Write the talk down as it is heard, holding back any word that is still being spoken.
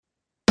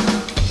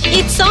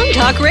It's Song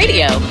Talk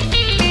Radio.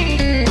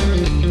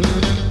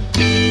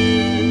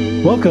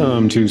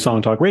 Welcome to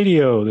Song Talk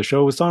Radio, the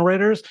show with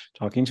songwriters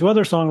talking to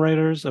other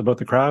songwriters about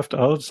the craft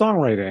of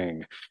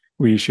songwriting.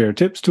 We share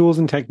tips, tools,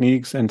 and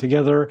techniques, and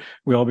together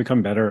we all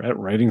become better at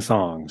writing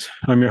songs.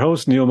 I'm your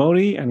host, Neil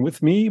Modi, and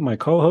with me, my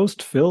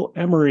co-host, Phil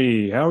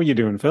Emery. How are you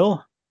doing,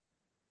 Phil?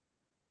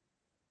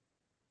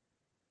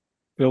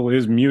 Phil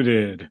is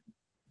muted.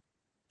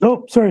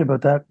 Oh, sorry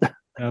about that.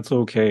 That's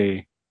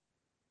okay.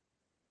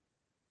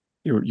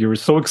 You're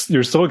so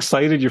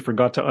excited you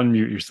forgot to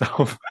unmute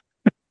yourself.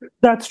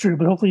 That's true,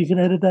 but hopefully you can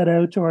edit that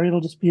out, or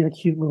it'll just be a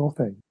cute little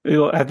thing.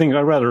 I think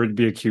I'd rather it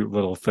be a cute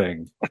little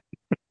thing.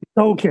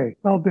 Okay.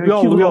 We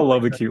all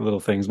love the cute little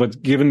things, but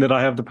given that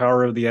I have the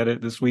power of the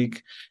edit this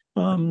week,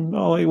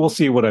 we'll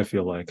see what I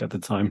feel like at the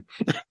time.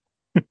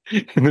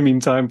 In the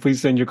meantime, please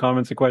send your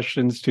comments and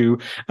questions to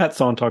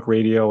 @SongTalk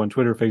Radio on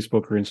Twitter,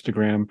 Facebook, or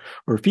Instagram,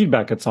 or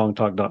feedback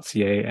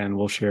 @songtalk.ca, and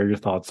we'll share your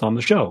thoughts on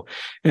the show.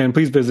 And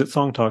please visit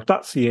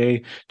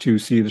songtalk.ca to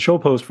see the show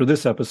post for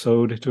this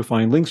episode, to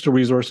find links to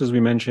resources we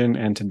mention,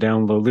 and to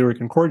download lyric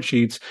and chord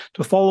sheets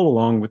to follow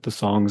along with the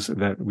songs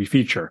that we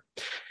feature.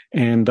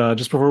 And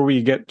just before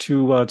we get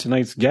to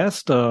tonight's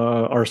guest,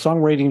 our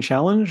songwriting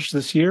challenge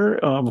this year,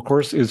 of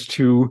course, is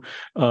to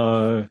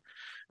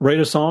write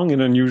a song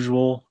in an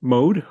unusual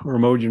mode, or a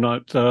mode you're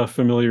not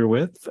familiar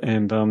with.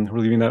 And we're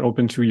leaving that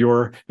open to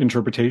your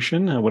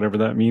interpretation, whatever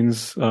that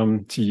means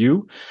to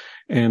you.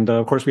 And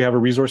of course, we have a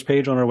resource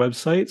page on our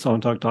website,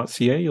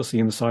 songtalk.ca. You'll see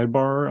in the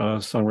sidebar,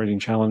 Songwriting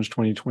Challenge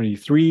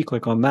 2023.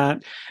 Click on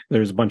that.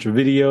 There's a bunch of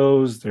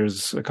videos.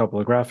 There's a couple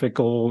of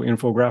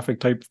infographic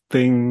type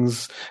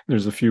things.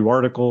 There's a few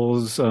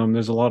articles.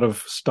 There's a lot of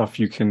stuff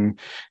you can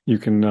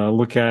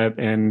look at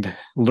and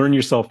learn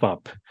yourself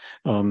up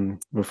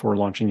before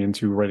launching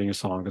into writing a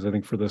song. Because I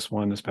think for this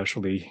one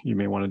especially, you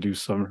may want to do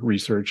some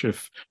research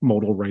if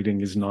modal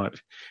writing is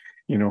not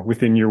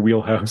within your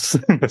wheelhouse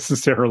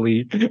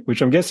necessarily,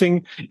 which I'm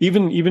guessing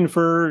even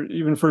for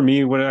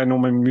me, when I know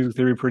my music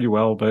theory pretty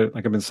well, but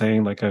like I've been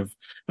saying, like I've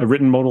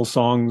written modal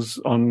songs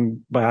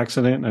by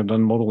accident. I've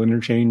done modal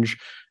interchange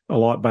a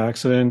lot by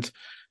accident,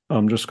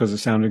 just because it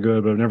sounded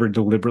good, but I've never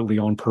deliberately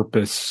on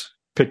purpose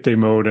picked a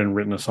mode and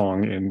written a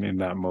song in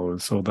that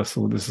mode. So this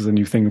is a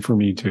new thing for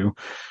me too.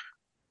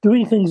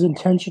 Doing things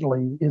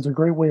intentionally is a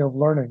great way of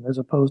learning, as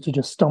opposed to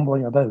just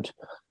stumbling about,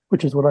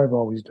 which is what I've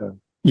always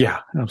done. Yeah,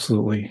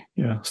 absolutely.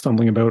 Yeah,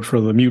 stumbling about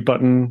for the mute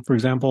button, for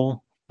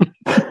example.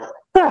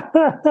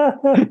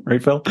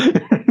 Right, Phil?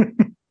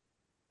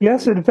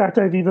 Yes, in fact,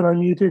 I've even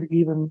unmuted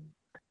even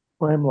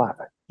when I'm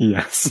laughing.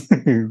 Yes,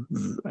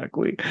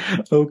 exactly.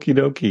 Okie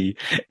dokie.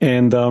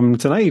 And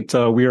tonight,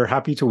 we are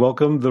happy to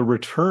welcome the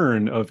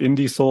return of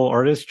indie soul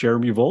artist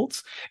Jeremy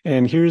Voltz.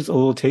 And here's a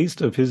little taste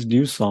of his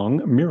new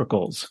song,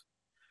 Miracles.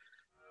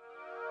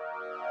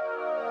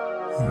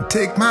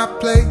 Take my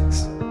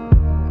place.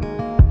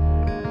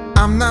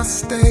 I'm not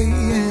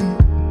staying.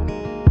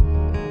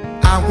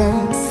 I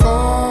won't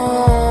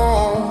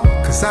fall,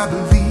 'cause I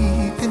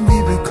believe in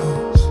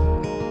miracles.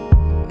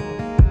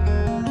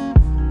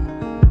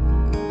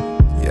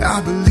 Yeah,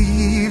 I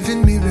believe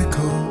in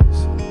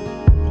miracles.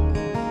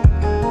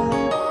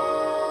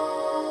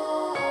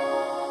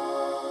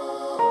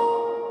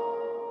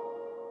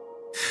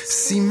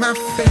 See my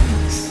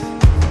face,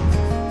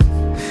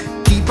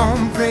 keep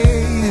on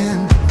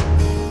praying.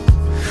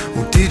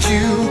 Or did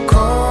you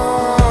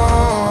call?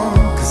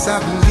 I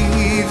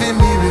believe in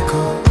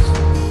miracles.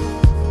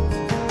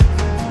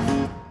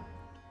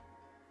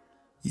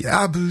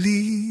 Yeah, I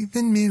believe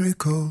in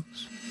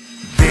miracles.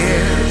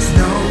 There's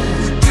no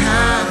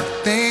time to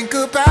think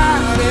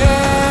about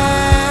it.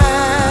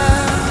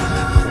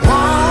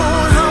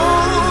 Won't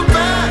hold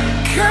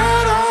back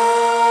at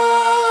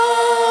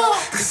all.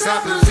 'Cause I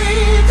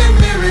believe in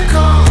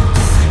miracles.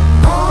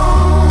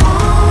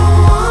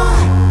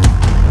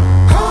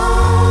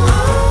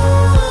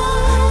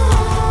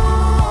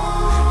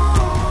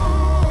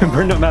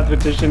 Burned-up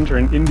mathematician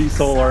turned indie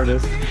soul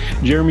artist,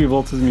 Jeremy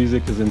Voltz's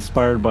music is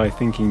inspired by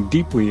thinking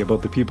deeply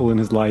about the people in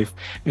his life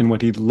and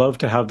what he'd love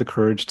to have the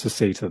courage to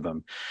say to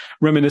them.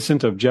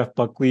 Reminiscent of Jeff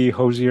Buckley,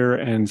 Hozier,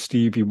 and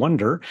Stevie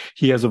Wonder,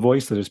 he has a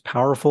voice that is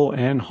powerful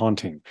and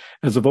haunting.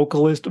 As a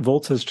vocalist,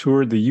 Voltz has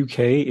toured the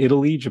UK,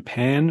 Italy,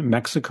 Japan,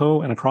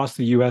 Mexico, and across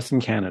the US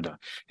and Canada.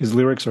 His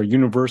lyrics are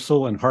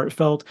universal and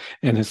heartfelt,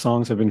 and his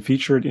songs have been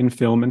featured in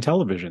film and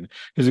television.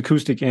 His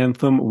acoustic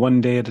anthem,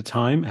 One Day at a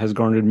Time, has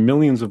garnered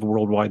millions of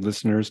worldwide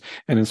listeners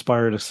and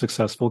inspired a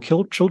successful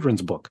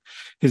children's book.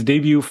 His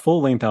debut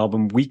full-length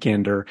album,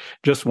 Weekender,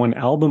 just won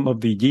Album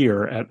of the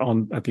Year at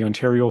the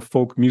Ontario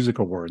Folk Music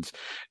Awards.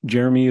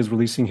 Jeremy is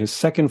releasing his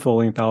second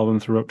full-length album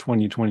throughout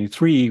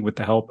 2023 with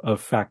the help of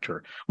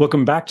Factor.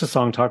 Welcome back to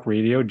Song Talk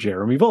Radio,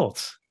 Jeremy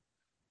Voltz.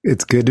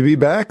 It's good to be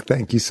back.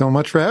 Thank you so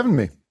much for having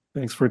me.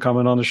 Thanks for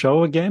coming on the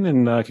show again,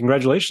 and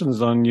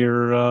congratulations on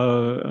your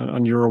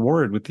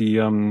award with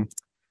the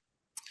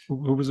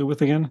who was it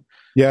with again?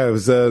 Yeah, it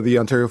was the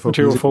Ontario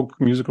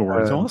Folk Music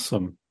Awards.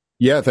 Awesome.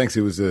 Yeah, thanks.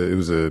 It was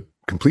a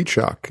complete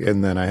shock,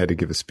 and then I had to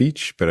give a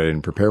speech, but I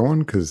didn't prepare one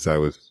because I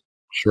was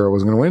sure I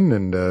wasn't going to win,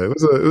 and it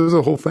was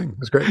a whole thing. It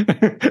was great.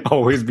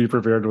 Always be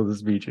prepared with a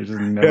speech. You just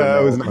never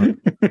know. It was not.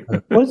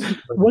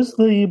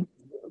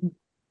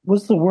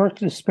 Was the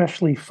work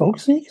especially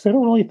folksy? Because I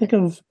don't really think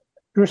of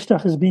your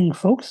stuff as being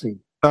folksy.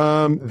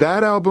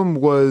 That album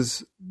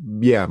was,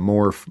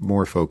 more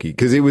folky,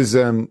 because it was,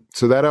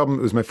 so that album,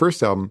 it was my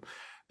first album.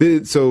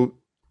 So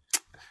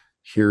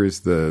here is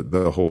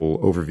the whole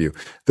overview.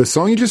 The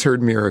song you just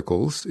heard,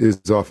 Miracles,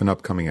 is off an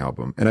upcoming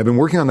album. And I've been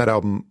working on that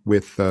album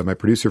with my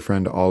producer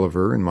friend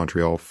Oliver in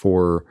Montreal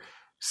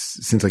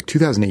since like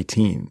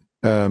 2018.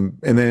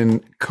 And then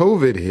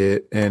COVID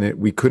hit, and I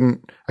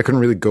couldn't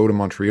really go to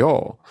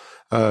Montreal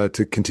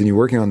to continue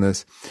working on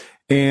this.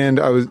 And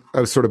I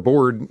was sort of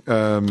bored,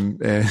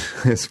 and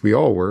as we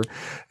all were,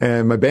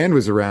 and my band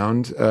was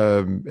around,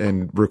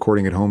 and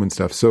recording at home and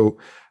stuff. So,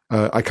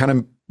 I kind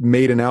of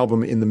made an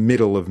album in the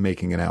middle of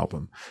making an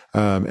album.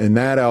 And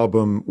that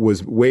album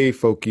was way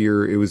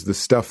folkier. It was the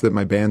stuff that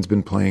my band's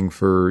been playing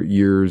for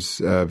years,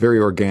 very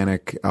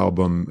organic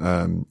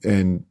album.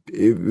 And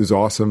it was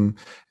awesome,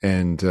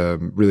 and,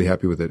 really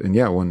happy with it. And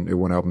it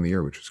won album of the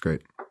year, which was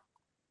great.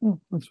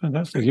 Oh, that's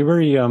fantastic.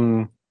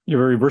 You're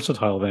very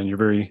versatile then.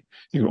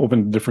 You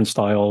open to different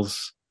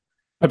styles.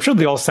 I'm sure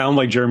they all sound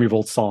like Jeremy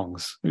Voltz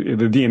songs. The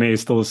DNA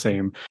is still the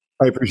same.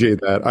 I appreciate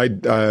that.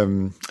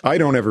 I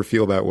don't ever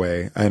feel that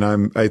way.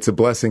 And it's a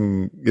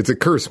blessing. It's a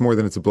curse more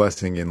than it's a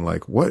blessing in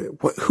like,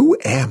 who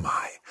am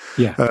I?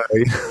 Yeah.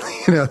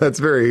 It's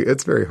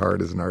very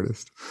hard as an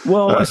artist.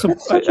 Well, that's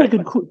such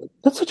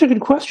a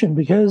good question,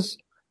 because,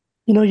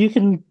 you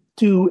can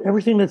do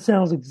everything that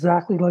sounds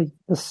exactly like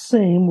the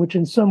same, which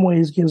in some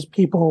ways gives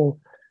people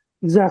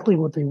exactly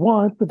what they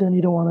want, but then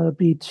you don't want to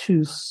be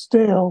too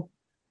stale.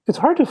 It's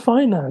hard to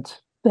find that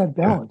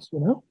balance,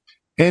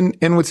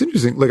 And what's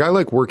interesting, like I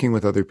like working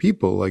with other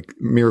people, like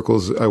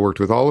Miracles I worked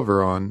with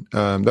Oliver on.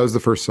 That was the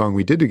first song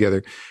we did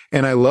together.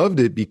 And I loved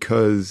it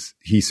because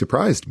he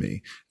surprised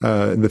me.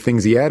 And the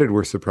things he added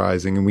were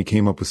surprising, and we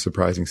came up with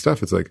surprising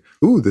stuff. It's like,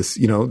 ooh, this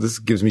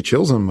gives me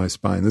chills on my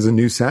spine. There's a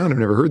new sound. I've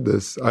never heard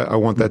this. I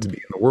want that to be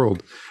in the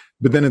world.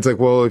 But then it's like,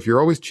 well, if you're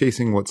always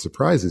chasing what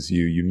surprises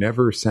you, you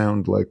never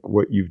sound like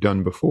what you've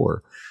done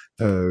before,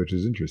 which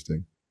is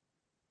interesting.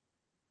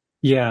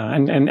 Yeah,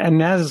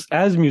 and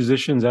as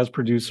musicians, as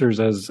producers,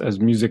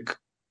 as music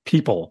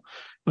people,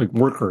 like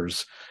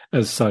workers,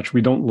 as such,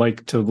 we don't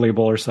like to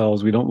label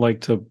ourselves. We don't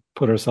like to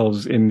put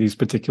ourselves in these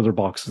particular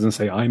boxes and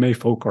say, I'm a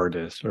folk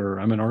artist, or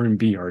I'm an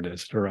R&B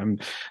artist, or I'm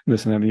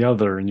this and the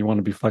other. And you want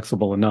to be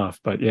flexible enough.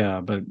 But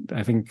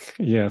I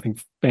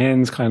think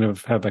fans kind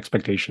of have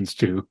expectations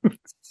too.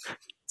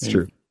 It's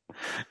true.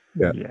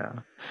 Yeah. Yeah.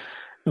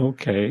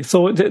 Okay.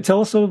 So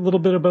tell us a little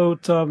bit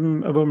about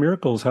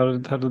Miracles. How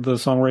did the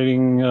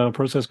songwriting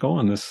process go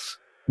on this?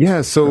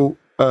 Yeah. So,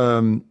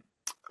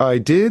 I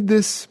did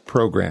this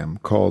program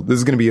called, this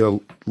is going to be a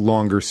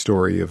longer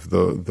story of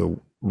the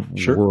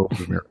Sure. world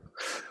of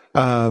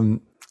Miracles.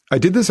 I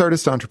did this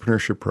artist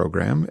entrepreneurship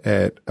program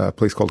at a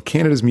place called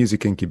Canada's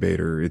Music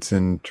Incubator. It's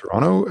in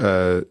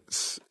Toronto,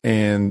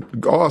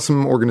 and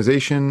awesome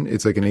organization.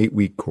 It's like an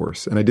 8-week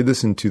course. And I did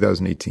this in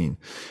 2018.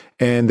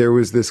 And there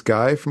was this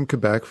guy from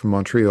Quebec, from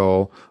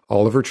Montreal,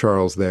 Oliver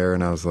Charles there.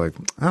 And I was like,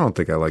 I don't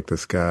think I like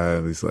this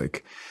guy. He's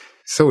like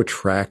so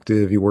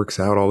attractive. He works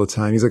out all the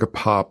time. He's like a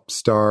pop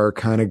star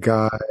kind of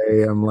guy.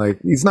 I'm like,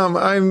 he's not,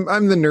 I'm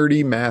the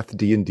nerdy math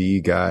D&D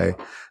guy.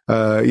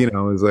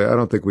 It's like, I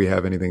don't think we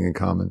have anything in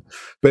common.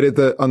 But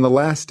on the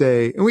last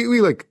day, and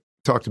we like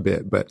talked a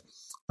bit, but,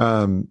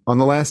 on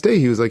the last day,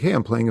 he was like, hey,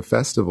 I'm playing a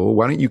festival.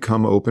 Why don't you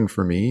come open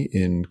for me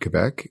in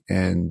Quebec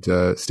and,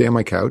 stay on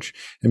my couch,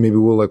 and maybe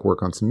we'll like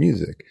work on some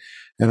music.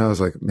 And I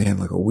was like, man,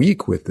 like a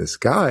week with this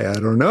guy. I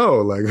don't know.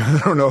 Like, I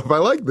don't know if I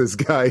like this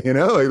guy,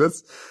 like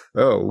that's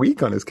a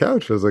week on his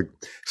couch. I was like,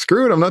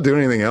 screw it. I'm not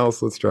doing anything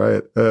else. Let's try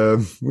it.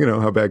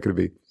 How bad could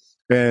it be?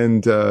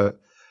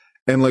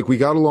 And like we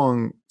got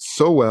along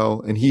so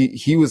well, and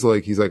he was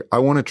like, he's like, I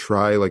want to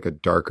try like a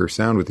darker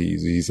sound with you.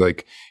 He's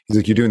like,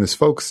 you're doing this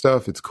folk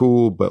stuff. It's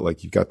cool, but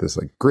like you've got this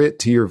like grit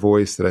to your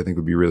voice that I think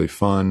would be really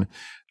fun.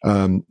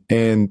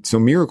 And so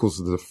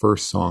Miracles was the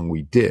first song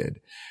we did,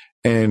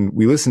 and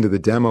we listened to the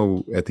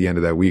demo at the end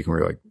of that week, and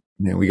we were like,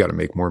 man, we got to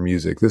make more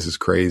music. This is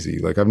crazy.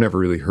 Like I've never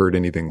really heard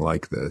anything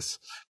like this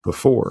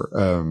before.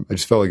 I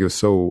just felt like it was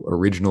so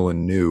original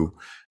and new.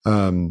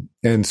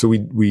 And so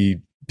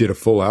we did a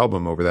full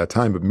album over that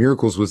time, but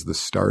Miracles was the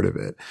start of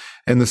it.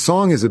 And the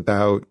song is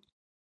about,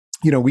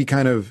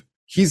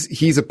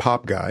 he's a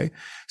pop guy.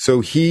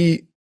 So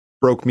he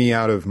broke me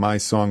out of my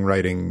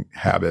songwriting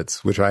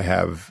habits, which I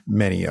have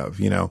many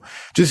of,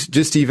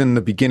 just even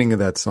the beginning of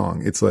that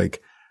song. It's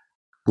like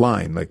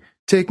line, like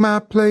take my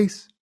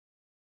place,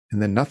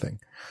 and then nothing.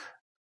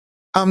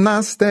 I'm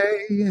not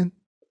staying.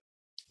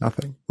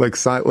 Nothing. Like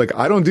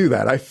I don't do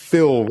that. I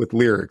fill with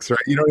lyrics, right?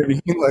 You know what I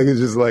mean? Like it's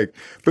just like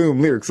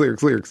boom, lyrics.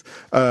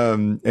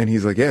 And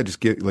he's like, yeah, just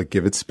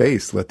give it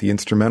space, let the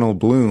instrumental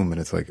bloom. And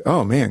it's like,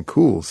 oh man,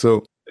 cool.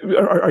 So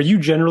are you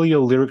generally a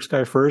lyrics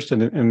guy first?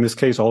 And in this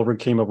case, Oliver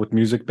came up with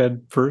music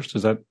bed first.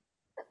 Is that?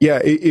 Yeah,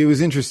 it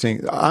was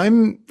interesting.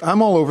 I'm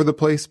all over the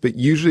place, but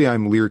usually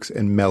I'm lyrics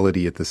and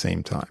melody at the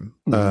same time.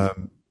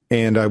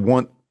 And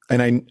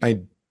I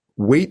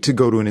wait to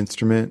go to an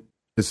instrument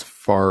as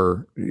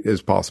far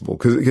as possible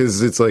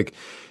because it's like,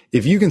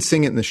 if you can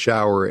sing it in the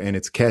shower and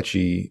it's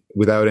catchy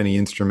without any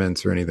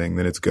instruments or anything,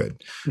 then it's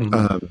good.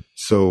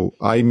 So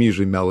I'm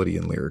usually melody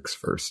and lyrics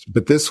first.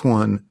 But this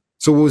one,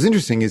 so what was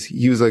interesting is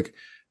he was like,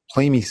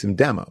 play me some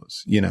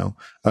demos,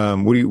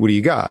 what do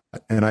you got?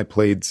 And I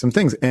played some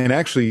things. And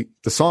actually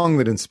the song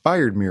that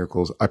inspired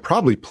Miracles, I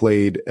probably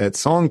played at the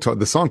Song Talk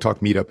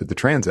meetup at the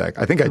Transac.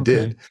 I think I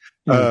did,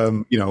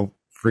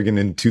 friggin'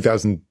 in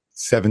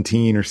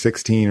 2017 or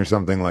 16 or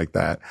something like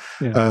that.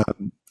 Yeah.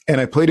 And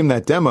I played him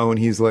that demo and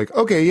he's like,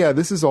 okay, yeah,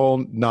 this is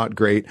all not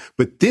great,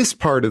 but this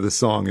part of the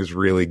song is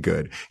really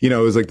good. It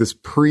was like this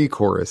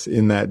pre-chorus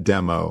in that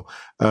demo.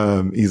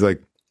 He's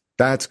like,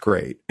 that's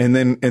great. And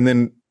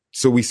then,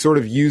 so we sort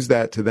of used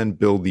that to then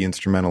build the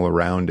instrumental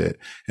around it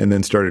and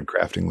then started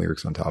crafting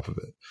lyrics on top of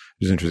it,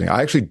 which is interesting.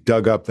 I actually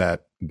dug up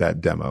that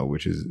demo,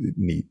 which is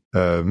neat.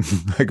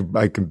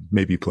 I can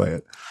maybe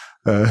play it.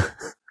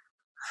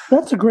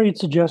 That's a great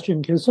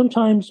suggestion because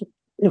sometimes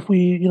if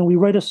we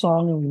write a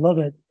song and we love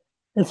it,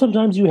 and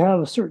sometimes you have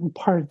a certain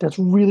part that's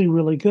really,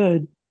 really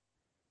good,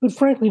 but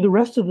frankly, the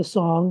rest of the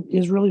song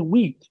is really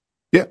weak.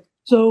 Yeah.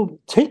 So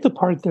take the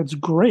part that's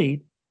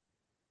great,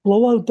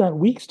 blow out that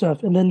weak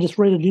stuff, and then just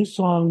write a new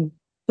song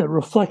that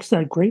reflects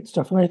that great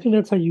stuff. And I think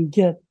that's how you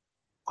get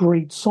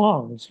great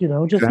songs, just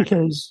exactly.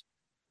 Because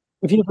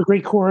if you have a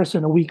great chorus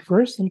and a weak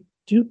verse, then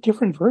do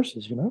different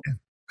verses, Yeah.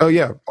 Oh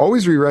yeah.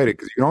 Always rewrite it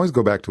because you can always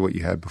go back to what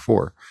you had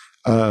before.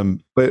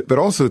 But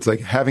also it's like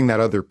having that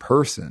other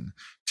person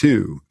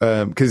too.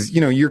 Cause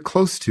you're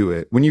close to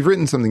it. When you've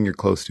written something, you're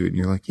close to it and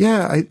you're like,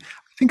 yeah, I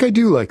think I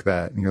do like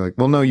that. And you're like,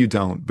 well, no, you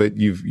don't, but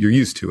you're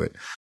used to it.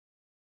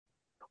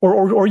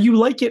 Or you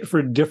like it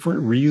for different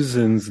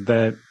reasons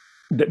that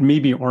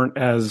maybe aren't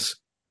as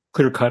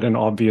clear cut and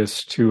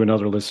obvious to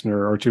another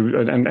listener or to,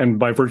 and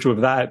by virtue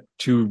of that,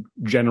 to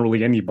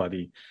generally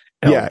anybody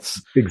else.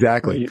 Yes,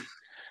 exactly. Right?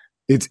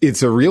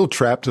 It's a real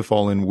trap to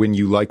fall in when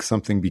you like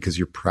something because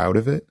you're proud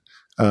of it.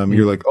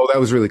 You're like, oh, that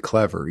was really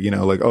clever.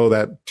 Like, oh,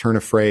 that turn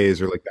of phrase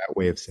or like that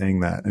way of saying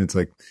that. And it's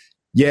like,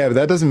 yeah, but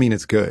that doesn't mean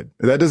it's good.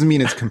 That doesn't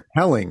mean it's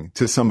compelling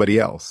to somebody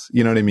else.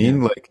 You know what I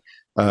mean? Yeah. Like,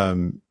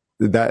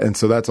 that, and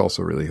so that's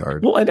also really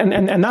hard. Well,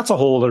 and that's a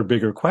whole other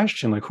bigger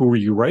question. Like, who are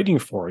you writing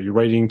for? Are you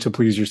writing to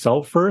please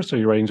yourself first? Are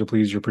you writing to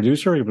please your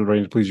producer? Are you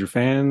writing to please your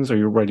fans? Are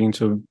you writing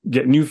to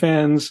get new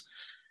fans?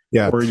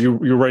 Yeah. Or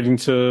you're writing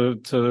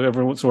to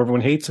everyone so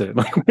everyone hates it.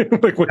 Like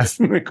what's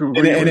like,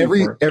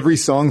 and every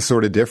song's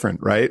sort of different,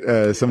 right?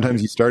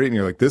 Sometimes you start it and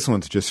you're like, this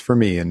one's just for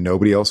me and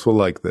nobody else will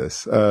like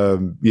this.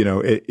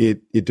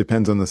 It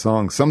depends on the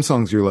song. Some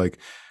songs you're like,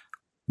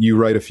 you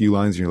write a few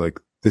lines and you're like,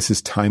 this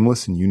is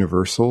timeless and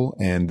universal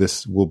and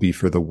this will be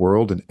for the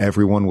world and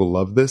everyone will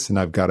love this. And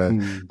I've got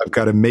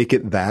to make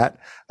it that.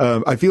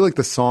 I feel like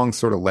the song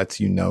sort of lets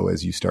you know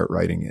as you start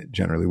writing it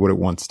generally what it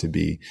wants to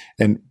be.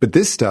 But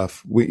this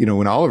stuff,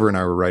 when Oliver and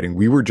I were writing,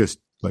 we were just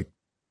like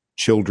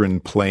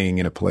children playing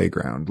in a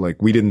playground. Like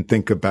we didn't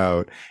think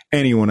about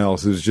anyone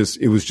else.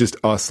 It was just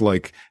us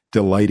like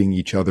delighting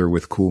each other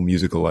with cool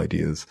musical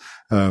ideas,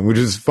 which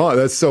is fun.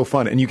 That's so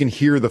fun. And you can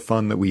hear the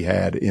fun that we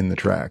had in the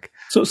track.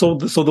 So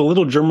the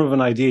little germ of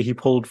an idea he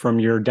pulled from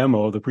your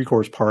demo, the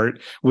pre-chorus part,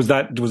 was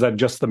that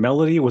just the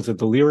melody? Was it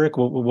the lyric?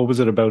 What was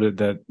it about it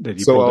that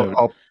he pulled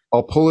out?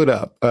 I'll pull it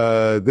up.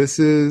 Tell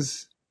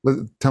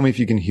me if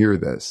you can hear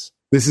this.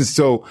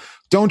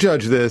 Don't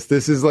judge this.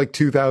 This is like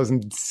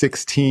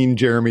 2016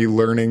 Jeremy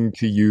learning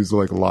to use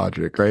like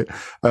Logic, right?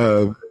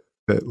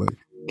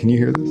 Can you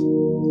hear this?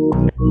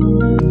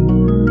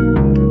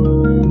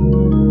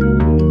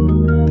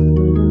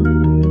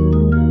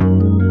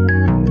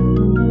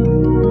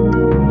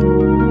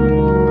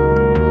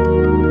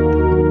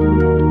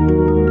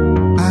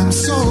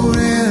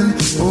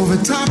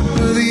 Top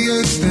of the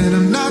earth and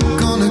I'm not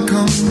gonna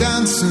come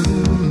down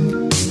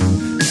soon.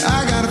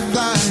 I gotta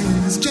fly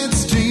in this jet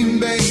stream,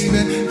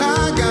 baby.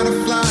 I gotta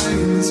fly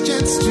in this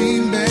jet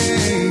stream,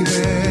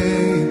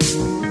 baby.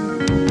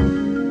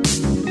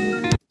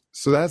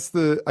 So that's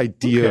the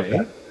idea. Okay.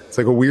 It's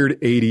like a weird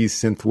 80s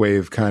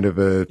synthwave kind of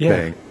a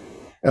thing.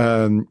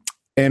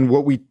 And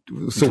what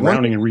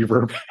drowning in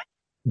reverb.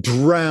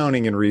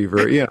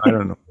 Yeah, I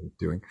don't know what I'm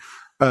doing.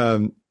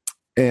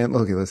 And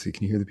okay, let's see.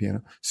 Can you hear the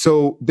piano?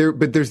 So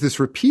but there's this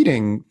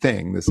repeating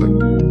thing. This like,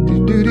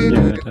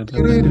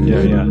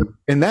 yeah.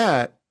 And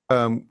that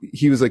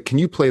he was like, "Can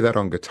you play that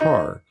on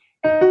guitar?"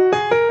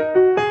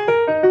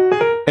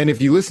 And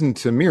if you listen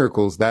to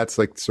Miracles, that's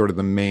like sort of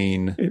the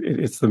main.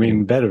 It's the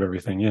main bed of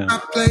everything, yeah.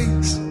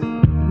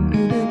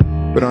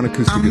 But on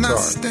acoustic guitar.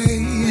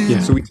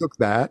 Yeah. So we took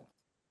that,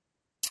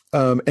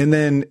 and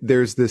then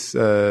there's this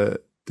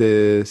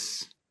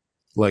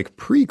like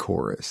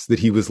pre-chorus that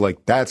he was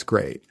like, "That's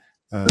great."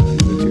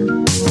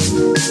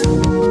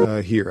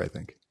 Here, I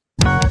think.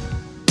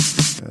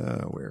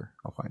 Where?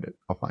 I'll find it.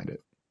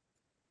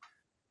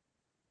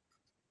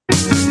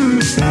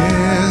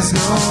 There's there's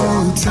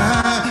no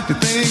time to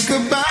think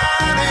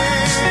about it.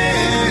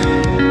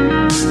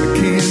 I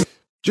can't.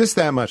 Just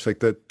that much,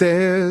 like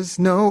there's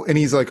no, and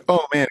he's like,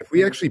 oh man, if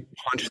we actually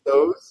punch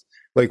those,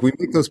 like we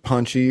make those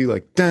punchy,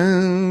 like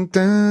dun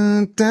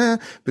dun dun,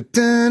 but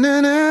dun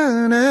dun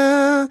dun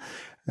dun,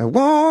 I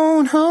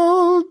won't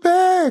hold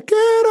back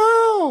at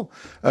all.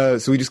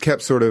 So we just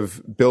kept sort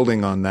of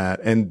building on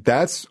that, and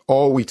that's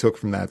all we took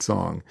from that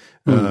song,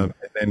 and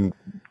then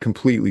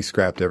completely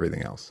scrapped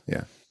everything else.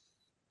 Yeah,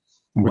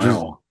 which is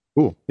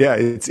cool. Yeah,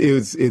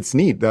 it's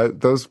neat.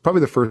 That was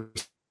probably the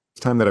first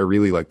time that I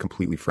really like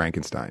completely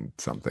Frankenstein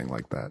something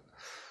like that.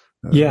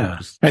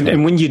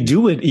 And when you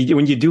do it,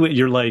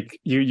 you're like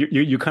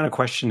you kind of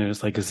question it.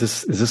 It's like, is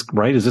this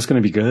right? Is this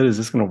going to be good? Is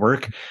this going to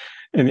work?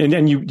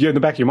 And you in the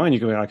back of your mind, you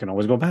go, I can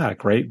always go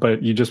back, right?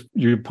 But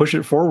you push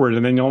it forward,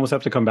 and then you almost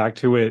have to come back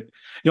to it.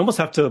 You almost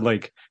have to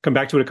like come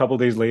back to it a couple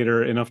of days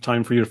later, enough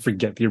time for you to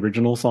forget the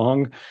original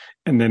song,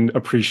 and then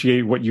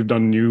appreciate what you've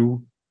done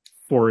new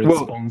for its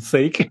own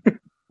sake.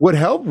 What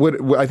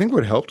I think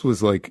what helped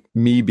was like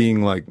me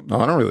being like, oh,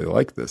 I don't really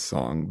like this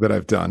song that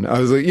I've done. I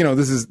was like,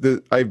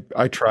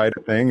 I tried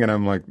a thing and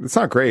I'm like, it's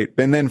not great.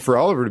 And then for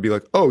Oliver to be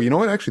like, oh, you know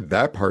what? Actually,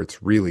 that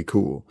part's really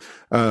cool.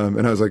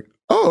 And I was like,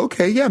 oh,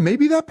 okay. Yeah,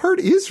 maybe that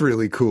part is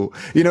really cool.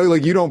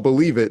 Like you don't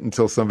believe it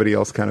until somebody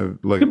else kind of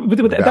like.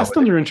 But that's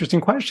another interesting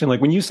question. Like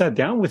when you sat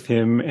down with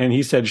him and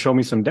he said, show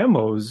me some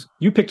demos,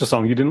 you picked a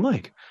song you didn't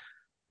like.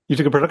 You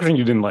took a production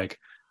you didn't like.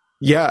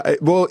 Yeah,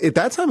 well, at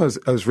that time I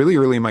was really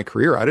early in my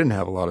career. I didn't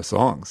have a lot of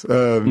songs.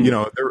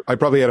 I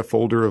probably had a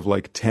folder of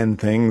like 10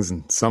 things,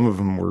 and some of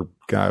them were,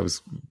 I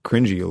was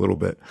cringy a little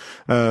bit.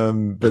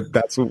 But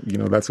that's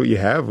what you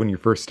have when you're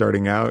first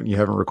starting out and you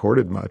haven't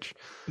recorded much.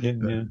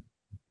 Yeah.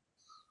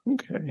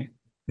 Okay.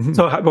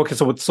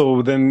 Mm-hmm.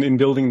 So then in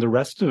building the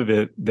rest of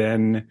it,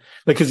 then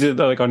like, cause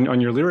like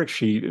on your lyric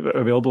sheet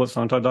available at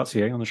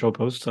soundcloud.ca on the show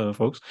post,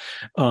 folks,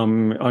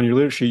 on your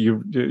lyric sheet,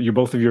 you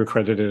both of you are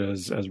credited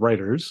as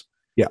writers.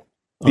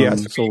 Yeah,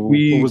 so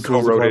we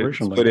co-wrote it,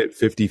 split it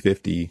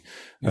 50-50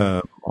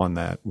 on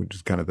that, which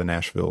is kind of the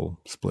Nashville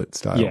split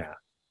style. Yeah.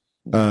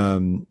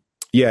 And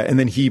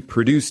then he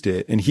produced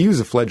it, and he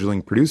was a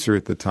fledgling producer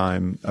at the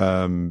time,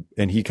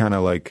 and he kind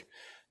of like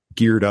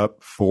geared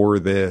up for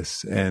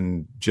this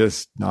and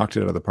just knocked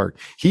it out of the park.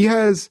 He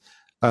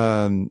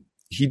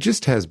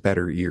just has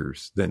better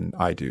ears than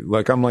I do.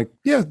 Like, I'm like,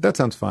 yeah, that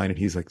sounds fine. And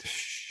he's like,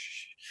 shh.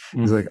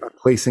 He's like, I'm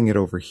placing it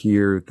over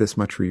here, this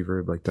much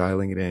reverb, like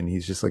dialing it in.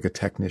 He's just like a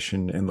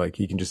technician, and like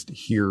he can just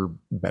hear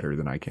better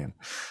than I can.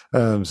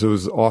 So it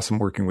was awesome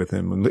working with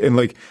him. And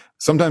like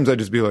sometimes I'd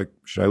just be like,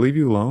 should I leave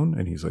you alone?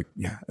 And he's like,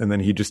 yeah. And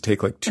then he'd just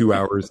take like 2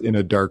 hours in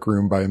a dark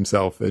room by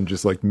himself and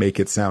just like make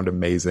it sound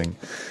amazing,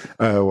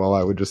 while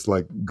I would just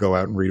like go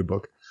out and read a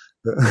book.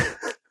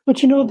 But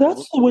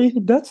that's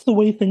the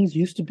way things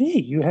used to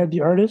be. You had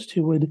the artist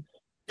who would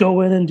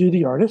go in and do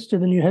the artist,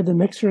 and then you had the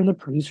mixer and the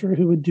producer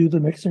who would do the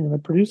mixing and the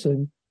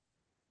producing.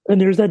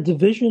 And there's that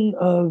division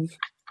of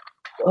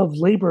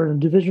labor and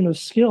division of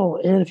skill.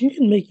 And if you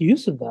can make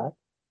use of that,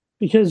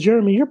 because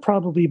Jeremy, you're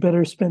probably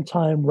better spent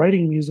time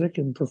writing music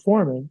and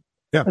performing,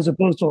 as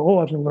opposed to,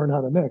 I can learn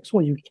how to mix.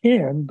 Well, you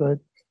can, but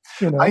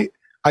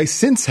I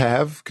since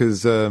have,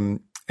 because and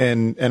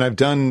I've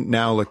done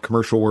now like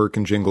commercial work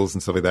and jingles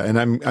and stuff like that, and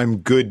I'm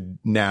good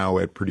now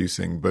at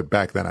producing, but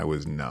back then I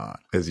was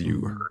not, as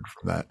you heard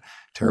from that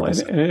terrible.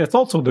 And it's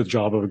also the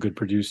job of a good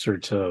producer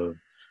to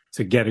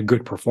get a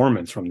good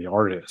performance from the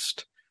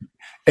artist.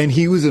 And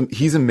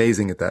he's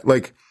amazing at that.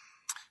 Like,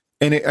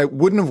 and it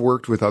wouldn't have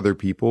worked with other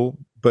people,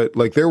 but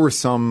like there were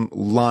some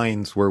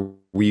lines where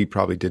we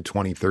probably did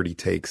 20, 30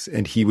 takes,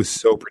 and he was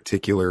so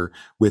particular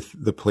with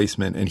the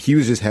placement, and he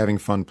was just having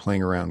fun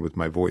playing around with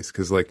my voice.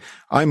 Cause like,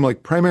 I'm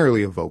like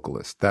primarily a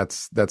vocalist.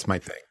 That's my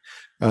thing.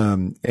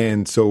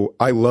 And so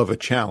I love a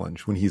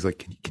challenge when he's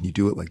like, can you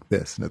do it like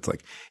this? And it's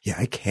like, yeah,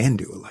 I can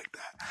do it like that.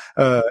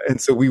 And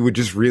so we would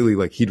just really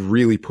like, he'd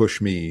really push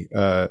me,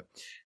 and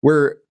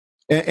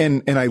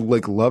I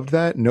like loved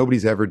that.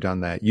 Nobody's ever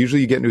done that.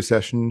 Usually you get into a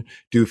session,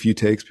 do a few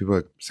takes, people are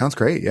like, sounds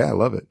great. Yeah, I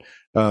love it.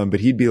 But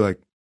he'd be like,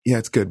 yeah,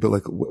 it's good, but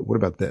like, what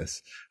about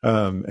this?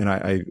 And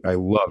I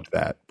loved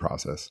that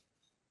process.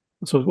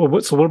 So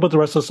what about the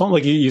rest of the song?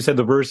 Like you said,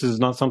 the verse is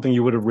not something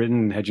you would have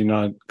written had you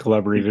not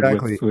collaborated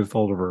with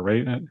Oliver,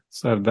 right?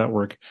 So how did that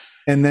work?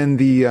 And then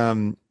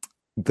the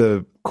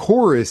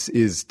chorus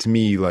is, to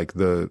me, like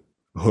the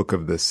hook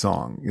of this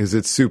song, is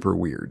it's super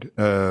weird.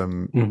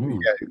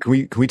 Can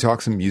we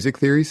talk some music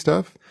theory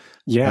stuff?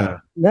 Yeah.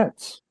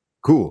 Let's.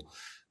 Cool.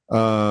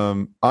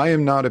 I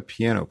am not a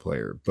piano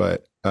player,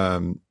 but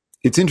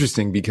it's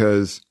interesting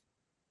because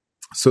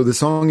the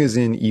song is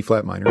in E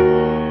flat minor.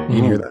 You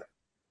can hear that.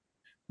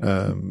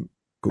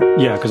 Cool.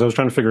 Yeah, because I was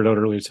trying to figure it out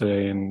earlier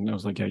today, and I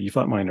was like, E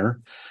flat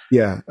minor.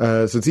 Yeah,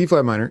 so it's E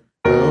flat minor,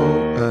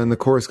 and the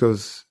chorus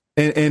goes,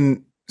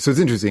 and so it's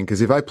interesting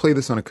because if I play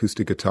this on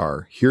acoustic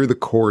guitar, here are the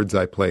chords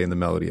I play and the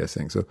melody I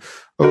sing. So,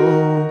 F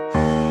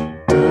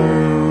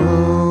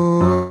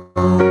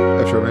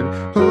sharp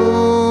minor,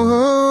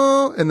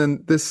 and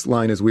then this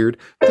line is weird.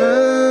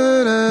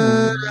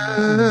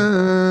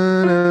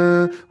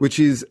 which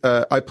is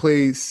I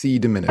play C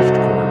diminished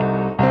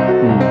chord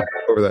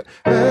over that,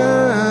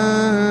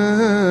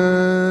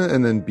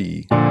 and then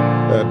B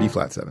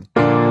flat 7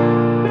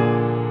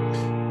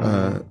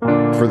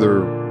 for the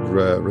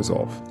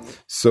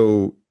resolve.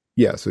 So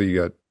yeah, so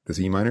you got this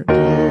E minor.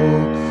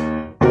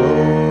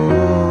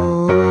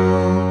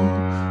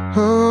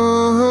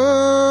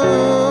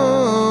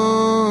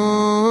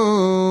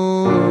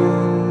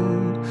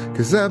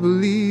 Because I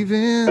believe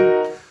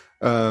in.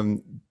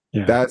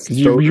 That's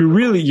you're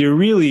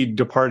really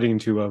departing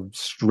to a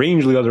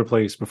strangely other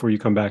place before you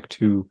come back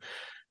to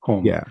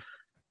home. Yeah.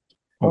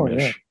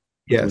 Home-ish.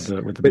 Yes.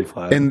 With the B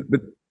flat.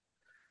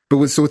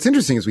 So what's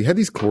interesting is we had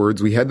these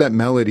chords, we had that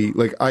melody.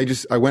 Like I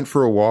went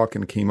for a walk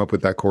and came up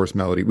with that chorus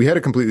melody. We had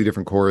a completely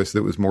different chorus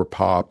that was more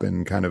pop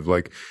and kind of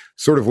like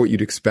sort of what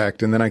you'd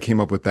expect. And then I came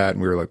up with that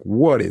and we were like,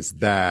 what is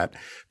that?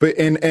 But,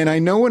 and I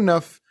know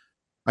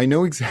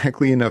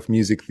exactly enough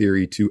music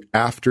theory to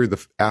after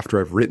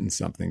I've written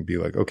something, be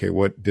like, okay,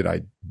 what did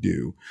I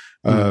do?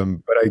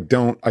 But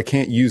I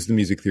can't use the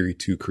music theory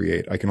to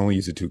create. I can only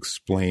use it to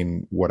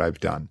explain what I've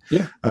done.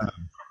 Yeah.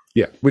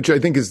 Yeah, which I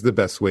think is the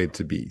best way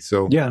to be.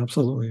 So yeah,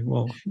 absolutely.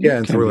 Well, yeah,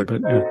 and so we're like,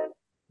 and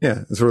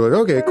so we're like,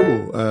 okay,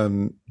 cool.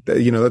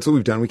 That's what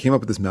we've done. We came up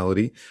with this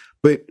melody,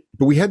 but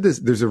we had this.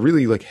 There's a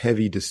really like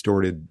heavy,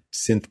 distorted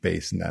synth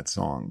bass in that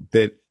song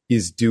that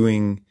is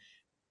doing,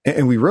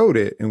 and we wrote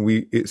it,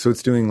 and so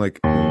it's doing like,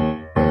 and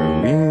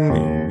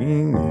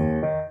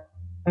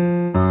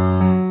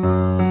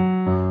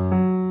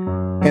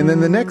then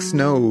the next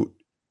note,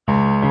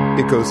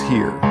 it goes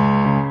here.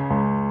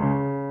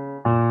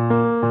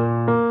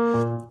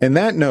 And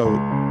that note,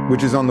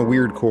 which is on the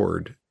weird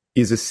chord,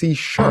 is a C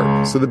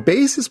sharp. So the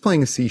bass is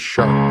playing a C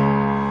sharp,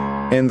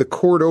 and the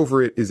chord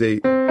over it is a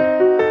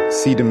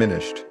C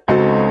diminished.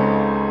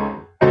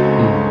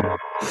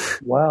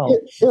 Wow.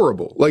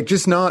 Horrible. Like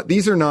these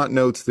are not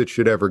notes that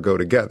should ever go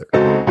together.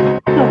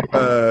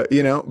 But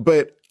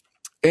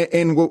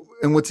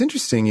what's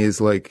interesting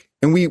is like,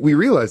 and we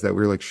realized that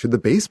we were like, should the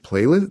bass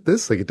play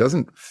this? Like it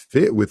doesn't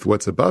fit with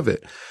what's above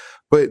it.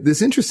 But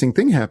this interesting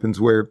thing happens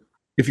where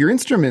if your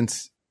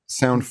instruments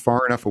sound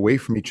far enough away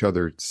from each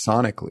other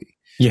sonically.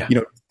 Yeah.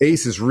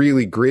 Bass is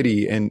really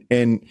gritty and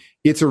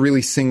it's a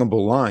really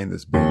singable line.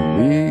 This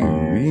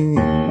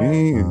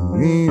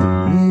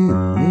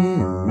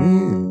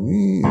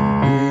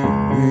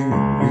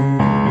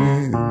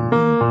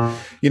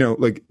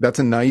like that's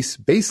a nice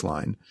bass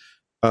line.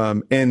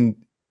 And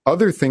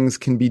other things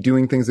can be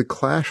doing things that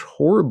clash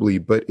horribly,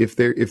 but if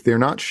they're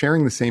not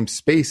sharing the same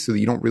space so that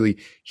you don't really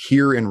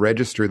hear and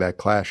register that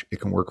clash, it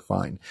can work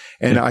fine.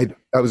 And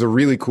that was a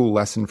really cool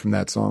lesson from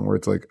that song where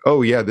it's like,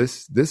 oh yeah,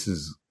 these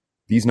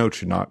notes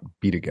should not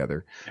be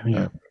together.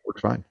 It works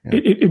fine. Yeah.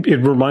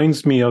 It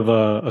reminds me of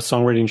a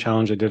songwriting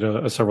challenge I did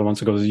several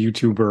months ago. It was a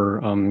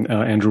YouTuber,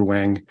 Andrew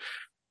Wang.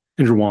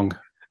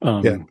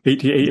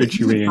 H-U-A-N-G.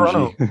 He's in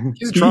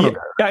Toronto.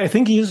 Yeah, I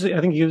think he is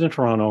in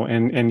Toronto,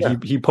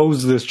 and he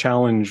posed this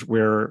challenge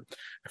where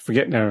I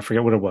forget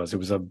what it was. It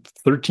was a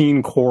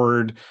 13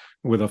 chord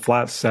with a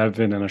flat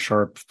 7 and a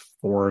sharp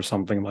 4 or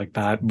something like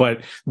that.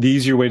 But the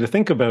easier way to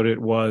think about it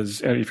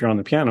was, if you're on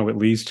the piano at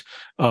least,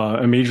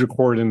 a major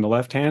chord in the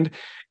left hand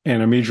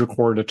and a major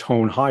chord a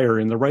tone higher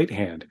in the right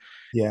hand.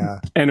 Yeah.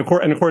 And of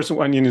course,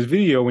 in his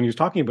video, when he was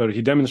talking about it,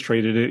 he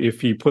demonstrated it.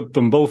 If he put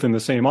them both in the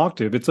same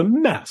octave, it's a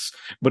mess.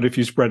 But if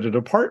you spread it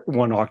apart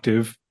 1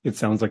 octave, it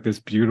sounds like this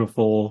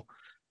beautiful,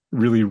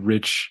 really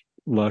rich,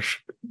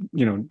 lush,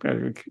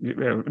 dare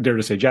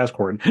to say jazz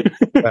chord,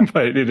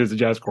 but it is a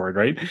jazz chord,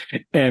 right?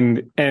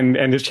 And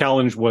his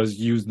challenge was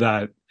use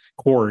that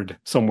chord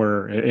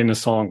somewhere in a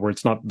song where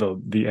it's not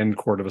the end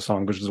chord of a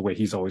song, which is the way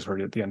he's always heard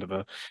it at the end of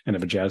a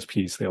jazz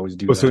piece. They always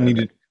do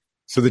that.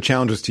 So the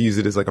challenge was to use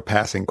it as like a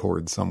passing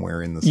chord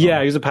somewhere in the song.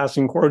 Yeah, use a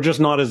passing chord, or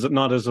just not as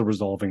a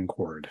resolving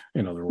chord,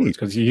 in other words,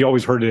 because he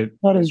always heard it.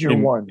 Not as your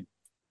one.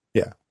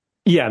 Yeah.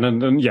 Yeah,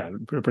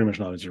 pretty much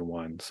not as your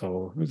one.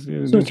 So it's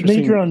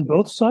major on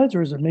both sides,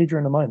 or is it major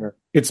and a minor?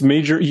 It's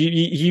major.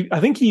 I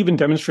think he even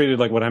demonstrated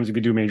like what happens if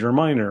you do major and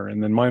minor,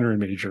 and then minor and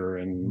major,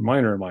 and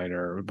minor and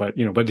minor. But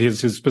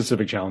his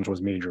specific challenge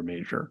was major.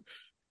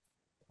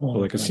 So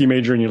like a C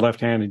major in your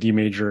left hand, a D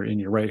major in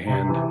your right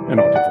hand, an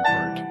octave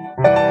apart.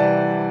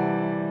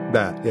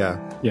 That, yeah.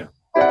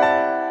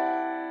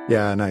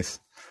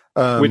 Nice.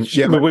 Which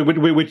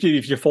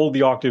if you fold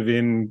the octave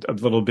in a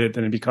little bit,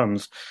 then it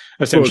becomes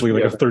essentially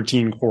like a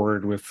 13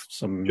 chord with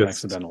some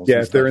accidentals.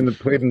 Yeah, if they're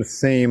played in the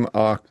same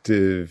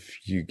octave,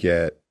 you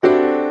get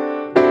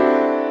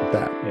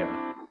that.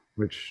 Yeah,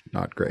 which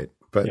not great,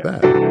 but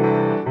that.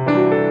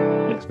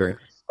 It's very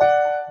nice.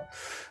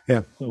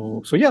 Yeah.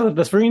 So yeah,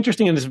 that's very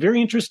interesting, and it's very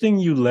interesting.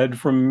 You led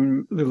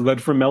from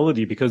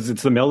melody, because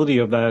it's the melody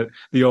of the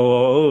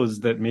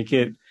OOOs that make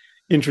it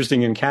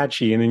interesting and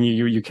catchy, and then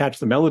you catch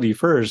the melody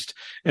first,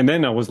 and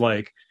then I was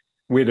like,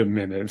 wait a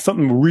minute,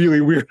 something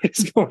really weird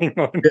is going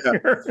on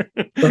here.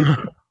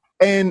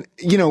 And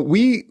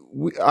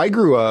I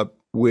grew up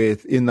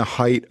in the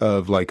height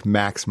of like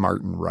Max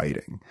Martin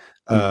writing,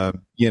 and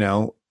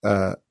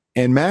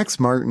Max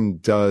Martin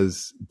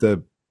does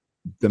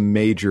the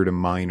major to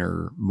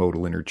minor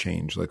modal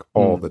interchange like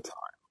all the time.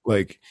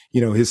 Like,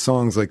 his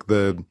songs, like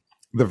the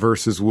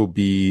verses will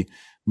be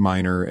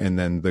minor and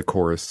then the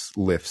chorus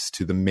lifts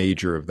to the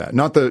major of that.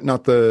 Not the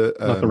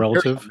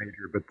relative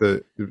major, but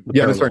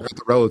not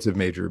the relative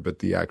major, but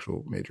the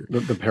actual major.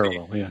 The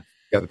parallel, yeah.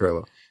 Yeah, the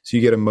parallel. So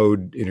you get a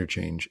mode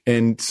interchange.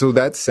 And so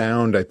that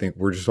sound, I think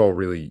we're just all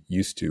really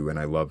used to, and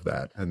I love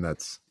that. And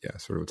that's,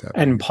 sort of what's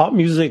happening. And pop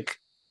music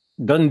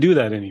doesn't do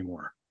that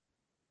anymore.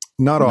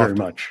 Not often.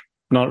 Very much.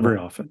 Not very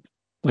often.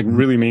 Like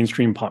really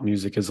mainstream pop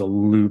music is a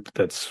loop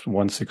that's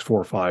 1, 6,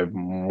 4, 5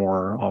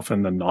 more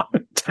often than not,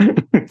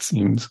 it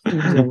seems.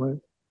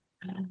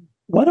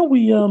 Why don't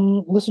we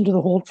listen to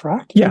the whole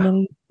track and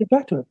then get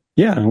back to it?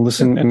 Yeah, and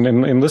listen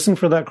and listen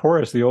for that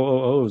chorus, the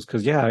OOOs,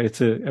 because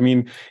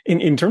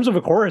in terms of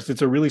a chorus,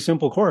 it's a really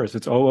simple chorus.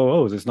 It's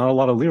OOOs. It's not a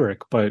lot of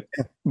lyric, but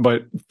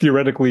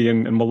theoretically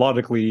and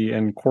melodically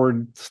and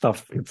chord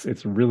stuff,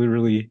 it's really,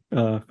 really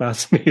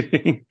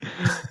fascinating.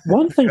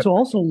 One thing to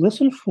also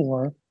listen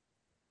for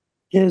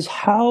is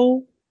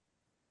how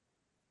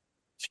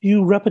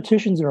few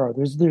repetitions there are.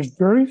 There's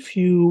very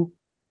few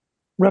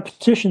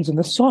repetitions in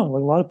this song.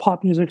 Like a lot of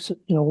pop music,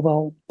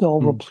 they'll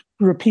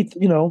repeat,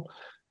 they'll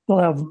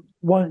have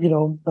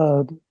one,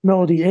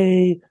 melody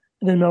A,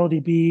 and then melody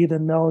B,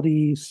 then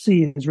melody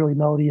C is really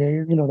melody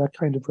A, that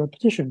kind of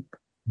repetition.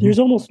 There's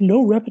almost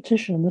no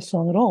repetition in this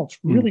song at all. It's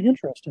really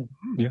interesting.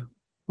 Yeah.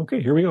 Okay,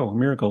 here we go.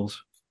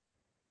 Miracles.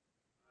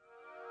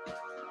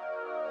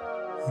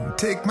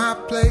 Take my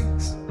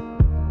place.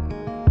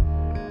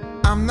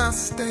 I'm not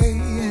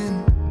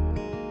staying.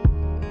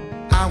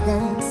 I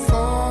won't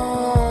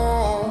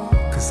fall,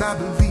 'cause I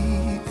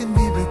believe in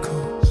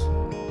miracles.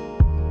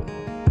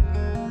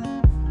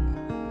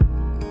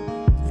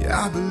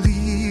 Yeah, I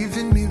believe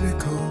in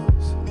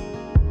miracles.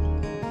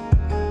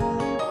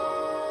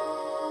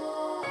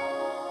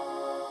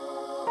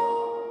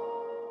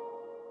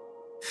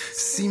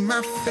 See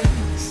my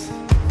face,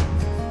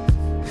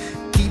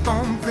 keep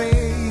on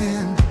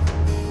praying.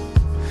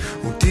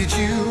 Or did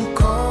you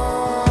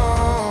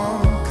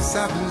call? 'Cause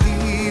I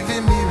believe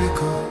in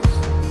miracles.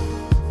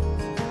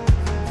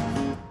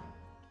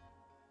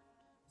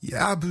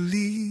 Yeah, I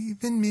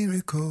believe in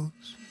miracles.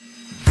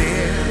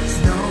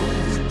 There's no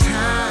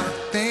time to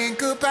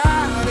think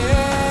about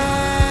it.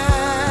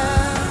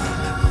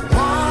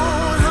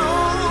 Won't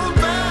hold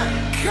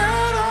back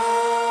at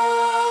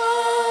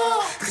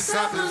all. 'Cause I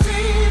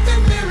believe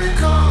in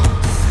miracles.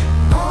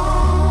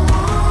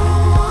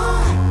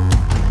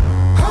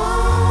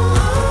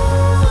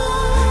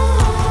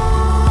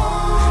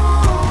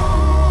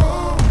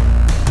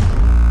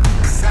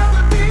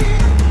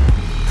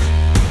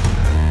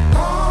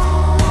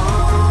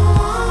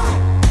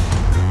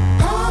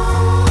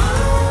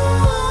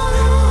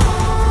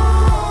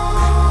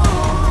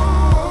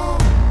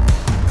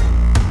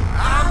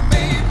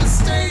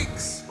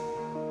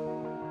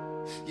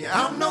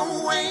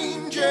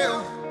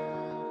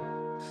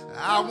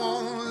 I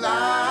won't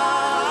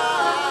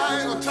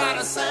lie or try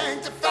to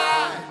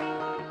sanctify,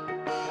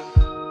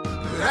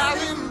 but I'll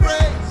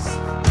embrace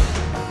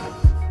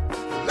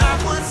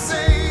life worth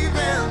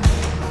saving.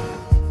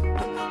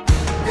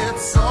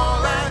 It's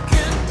all I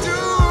can do,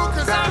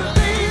 'cause I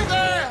believe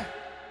that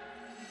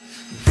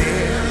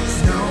there's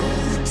no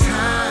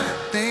time to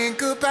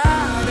think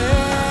about it.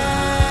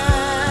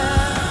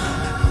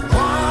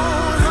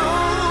 Won't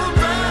hold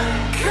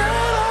back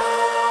at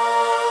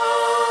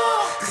all,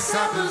 'cause I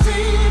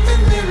believe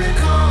in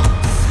miracles.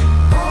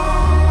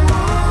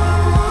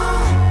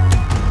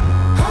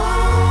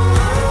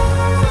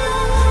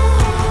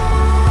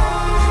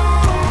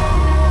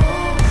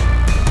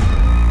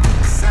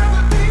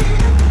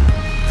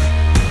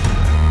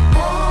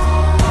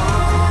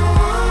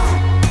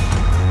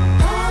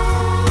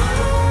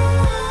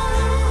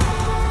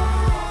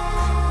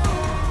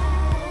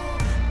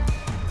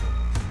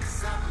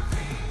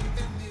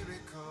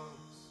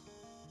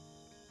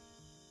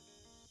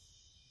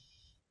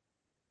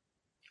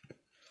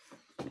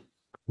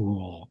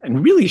 Cool.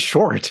 And really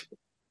short.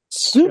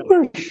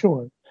 Super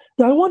short.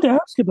 Now, I want to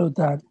ask about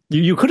that.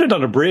 You could have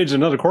done a bridge,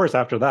 another chorus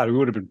after that. We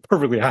would have been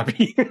perfectly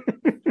happy.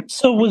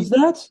 So was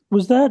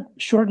that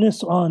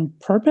shortness on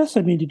purpose?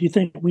 I mean, did you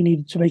think we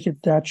needed to make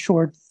it that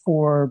short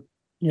for,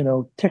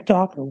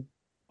 TikTok or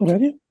what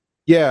have you?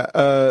 Yeah.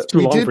 It's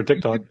too long for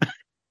TikTok.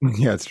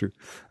 Yeah, it's true.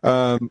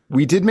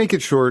 We did make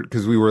it short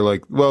because we were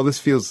like, well,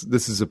 this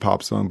is a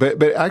pop song.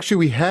 But actually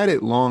we had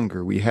it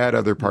longer. We had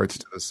other parts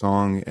to the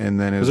song, and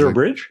then it was there like, a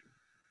bridge?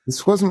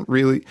 This wasn't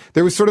really,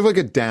 there was sort of like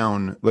a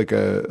down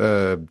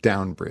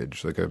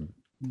bridge, like a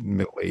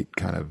middle eight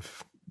kind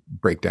of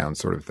breakdown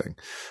sort of thing.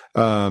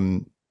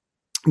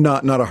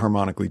 Not a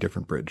harmonically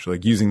different bridge,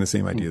 like using the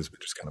same ideas, but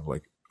just kind of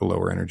like a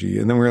lower energy.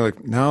 And then we were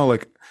like, no,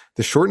 like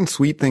the short and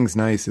sweet thing's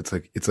nice. It's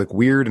like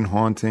weird and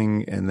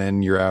haunting. And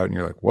then you're out and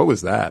you're like, what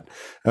was that?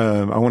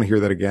 I want to hear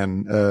that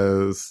again.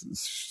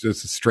 It's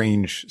just a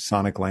strange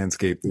sonic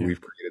landscape that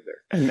we've created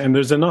there. And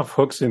there's enough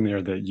hooks in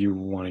there that you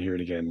want to hear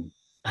it again.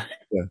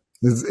 Yeah.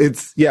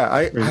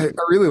 I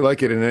really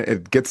like it, and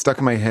it gets stuck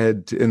in my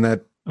head in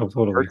that Oh,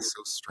 totally. It's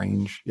so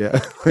strange. Yeah.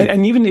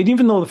 And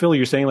even though, Phil,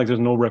 you're saying like there's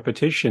no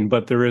repetition,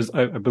 but there is,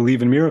 I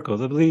believe in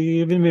miracles. I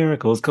believe in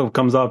miracles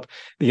comes up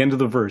the end of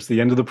the verse, the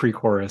end of the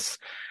pre-chorus,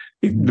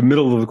 the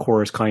middle of the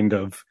chorus, kind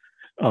of,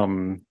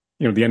 the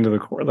end of the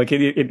chorus. Like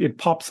it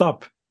pops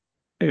up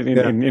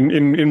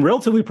in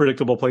relatively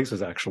predictable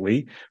places,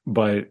 actually.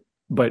 But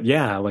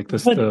yeah, like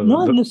this. But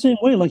not in the same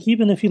way. Like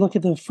even if you look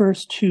at the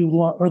first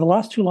or the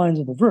last two lines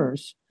of the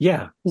verse,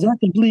 yeah, because I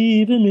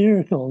believe in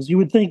miracles, you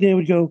would think they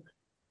would go,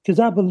 because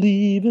I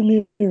believe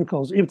in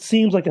miracles. It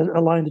seems like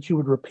a line that you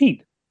would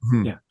repeat.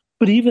 Yeah.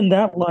 But even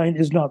that line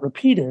is not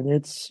repeated.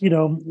 It's,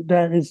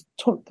 that is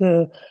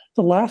the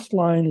last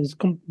line is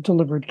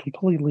delivered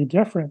completely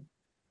different.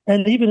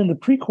 And even in the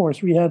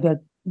pre-chorus, we have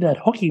that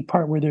hooky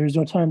part where there's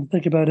no time to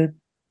think about it.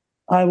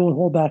 I won't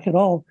hold back at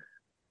all.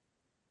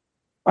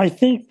 I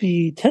think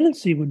the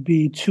tendency would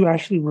be to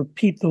actually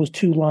repeat those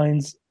two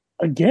lines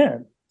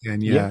again.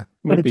 And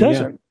but it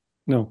doesn't.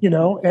 No.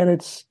 And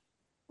it's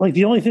like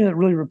the only thing that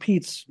really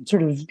repeats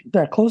sort of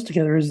that close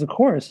together is the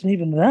chorus. And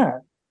even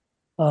that,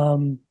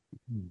 and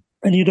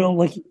you don't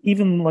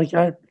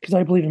because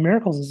I believe in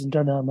miracles isn't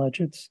done that much.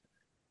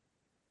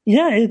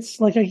 It's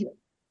like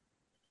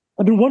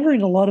I've been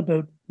wondering a lot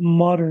about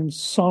modern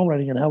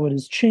songwriting and how it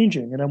is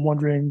changing. And I'm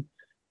wondering,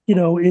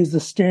 is the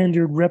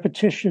standard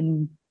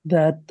repetition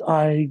that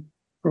I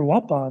grew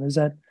up on, is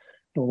that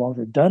no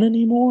longer done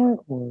anymore?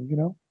 Or,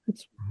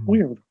 it's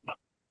weird.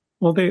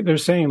 Well, they're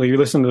saying, like, you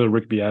listen to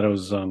Rick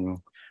Beato's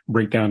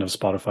breakdown of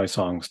Spotify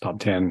songs, top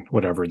 10,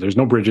 whatever. There's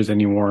no bridges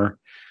anymore.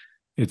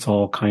 It's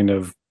all kind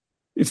of,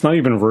 it's not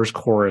even verse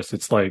chorus.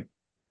 It's like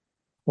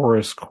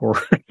chorus.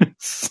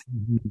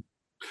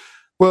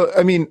 Well,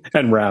 I mean,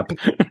 and rap.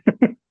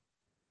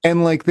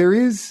 And like there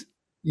is,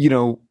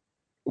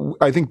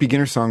 I think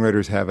beginner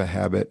songwriters have a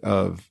habit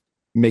of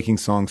making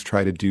songs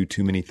try to do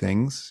too many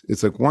things.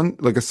 It's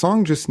like a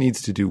song just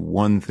needs to do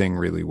one thing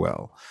really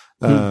well.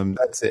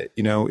 That's it.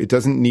 It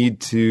doesn't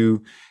need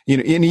to,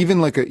 and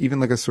even like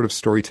a sort of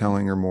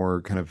storytelling or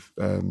more kind of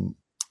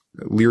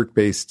lyric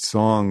based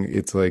song.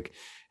 It's like,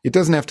 it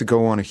doesn't have to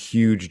go on a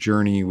huge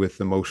journey with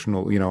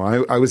emotional,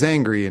 I was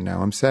angry and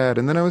now I'm sad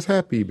and then I was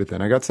happy, but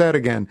then I got sad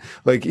again.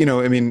 Like,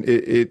 I mean,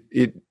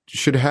 it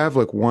should have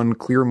like one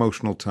clear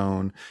emotional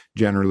tone,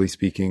 generally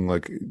speaking,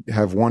 like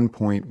have one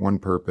point, one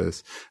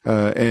purpose.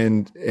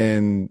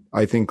 And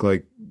I think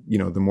like,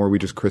 the more we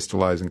just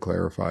crystallize and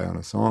clarify on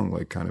a song,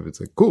 like kind of, it's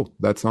like, cool,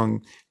 that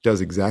song does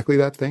exactly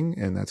that thing.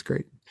 And that's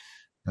great.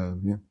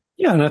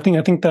 Yeah, and I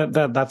think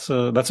that's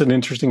an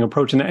interesting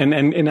approach,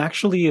 and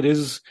actually it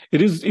is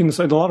in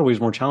a lot of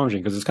ways more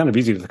challenging because it's kind of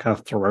easy to kind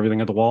of throw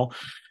everything at the wall,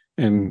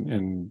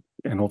 and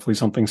hopefully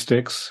something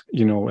sticks,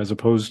 as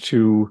opposed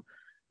to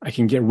I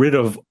can get rid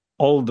of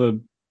all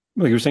the,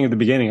 like you were saying at the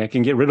beginning, I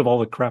can get rid of all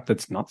the crap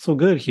that's not so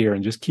good here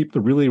and just keep the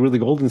really, really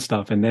golden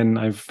stuff, and then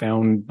I've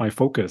found my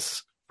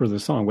focus for the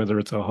song, whether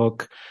it's a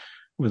hook,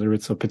 whether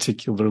it's a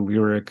particular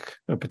lyric,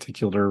 a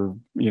particular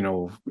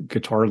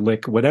guitar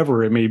lick,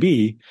 whatever it may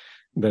be.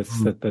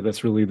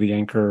 That's really the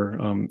anchor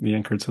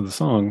to the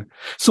song.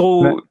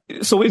 So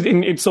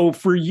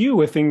for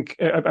you, I think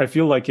I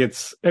feel like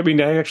it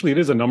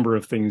is a number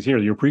of things here.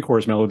 Your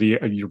pre-chorus melody,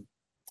 you're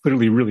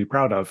clearly really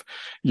proud of.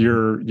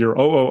 Your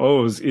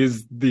OOOs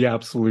is the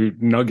absolute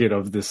nugget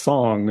of this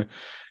song,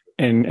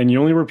 and you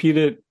only repeat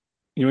it.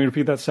 You only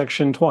repeat that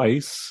section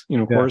twice.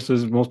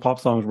 Choruses, most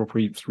pop songs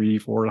repeat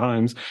 3-4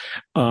 times.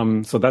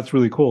 So that's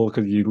really cool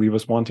because you leave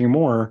us wanting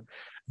more.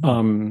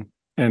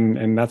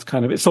 And that's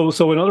kind of it.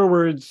 So in other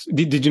words,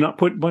 did you not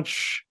put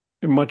much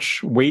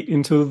weight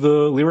into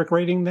the lyric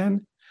writing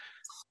then?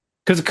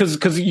 Because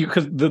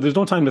there's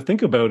no time to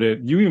think about it.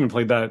 You even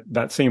played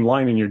that same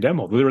line in your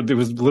demo. It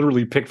was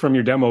literally picked from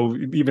your demo,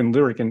 even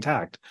lyric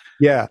intact.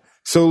 Yeah.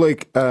 So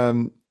like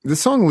the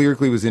song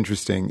lyrically was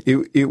interesting.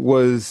 It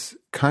was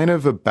kind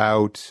of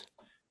about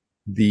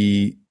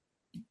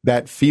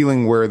that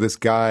feeling where this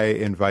guy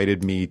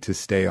invited me to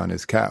stay on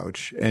his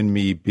couch and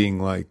me being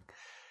like,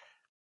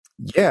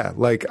 yeah,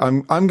 like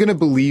I'm going to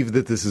believe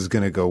that this is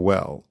going to go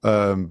well.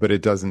 But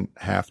it doesn't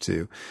have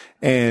to.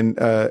 And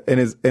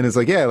it's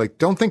like, yeah, like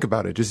don't think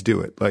about it. Just do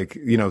it. Like,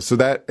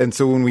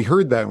 so when we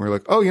heard that, we're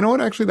like, oh, you know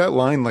what? Actually that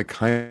line like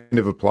kind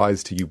of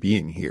applies to you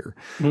being here.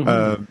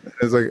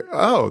 It's like,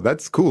 oh,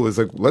 that's cool. It's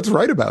like, let's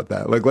write about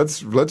that. Like,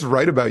 let's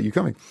write about you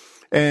coming.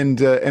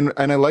 And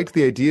I liked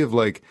the idea of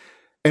like,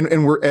 and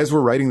as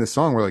we're writing the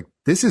song, we're like,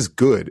 this is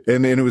good.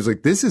 And it was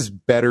like, this is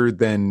better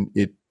than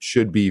it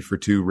should be for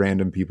two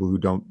random people who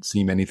don't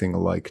seem anything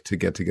alike to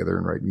get together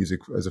and write music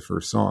as a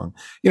first song.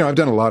 I've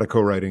done a lot of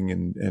co-writing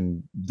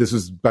and this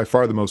was by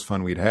far the most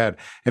fun we'd had.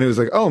 And it was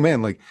like, oh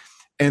man, like,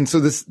 and so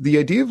the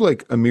idea of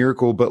like a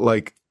miracle, but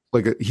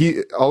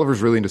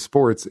Oliver's really into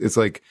sports. It's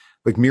like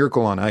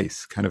Miracle on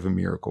Ice, kind of a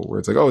miracle where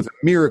it's like, oh, it's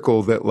a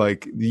miracle that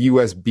like the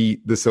US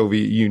beat the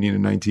Soviet Union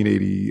in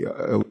 1980.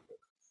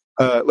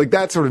 Like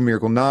that sort of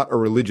miracle, not a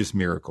religious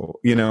miracle,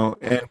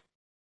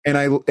 and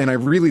I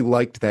really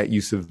liked that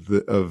use of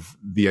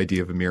the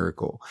idea of a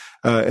miracle.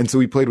 And so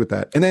we played with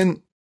that. And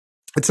then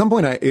at some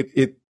point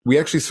we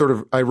actually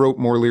I wrote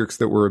more lyrics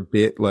that were a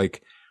bit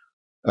like,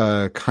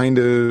 kind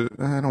of,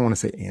 I don't want to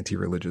say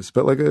anti-religious,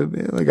 but like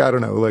I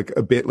don't know, like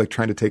a bit like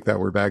trying to take that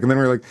word back. And then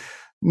we're like,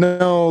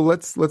 no,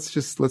 let's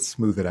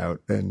smooth it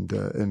out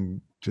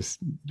and just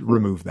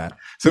remove that.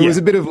 So it was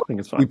a bit of,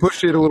 we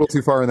pushed it a little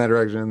too far in that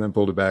direction and then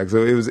pulled it back.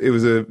 So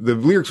the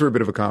lyrics were a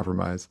bit of a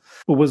compromise.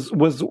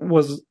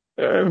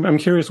 I'm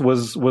curious,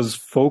 was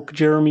folk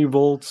Jeremy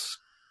Voltz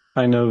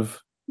kind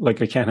of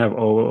like, I can't have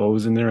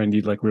OOs in there, I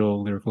need like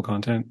real lyrical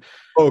content?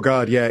 Oh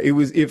God, yeah. It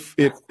was, it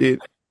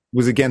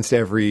was against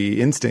every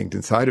instinct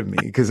inside of me,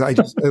 because I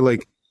just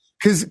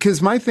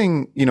because my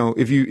thing, you know,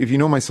 if you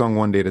know my song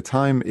One Day at a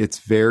Time, it's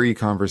very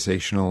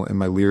conversational, and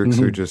my lyrics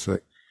are just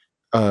like,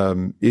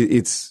 and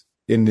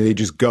they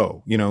just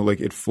go, you know,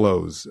 like it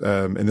flows,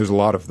 and there's a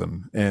lot of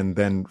them. And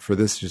then for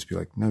this, just be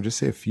like, no, just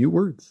say a few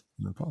words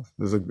and then pause.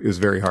 It was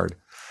very hard.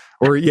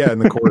 Or in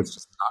the chorus,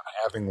 just not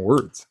having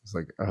words. It's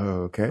like,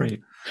 oh, okay.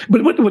 Right.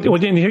 But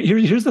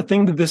here's the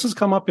thing that this has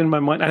come up in my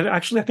mind. I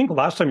think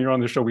last time you were on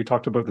the show, we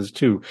talked about this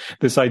too.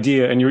 This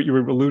idea, and you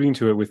were alluding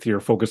to it with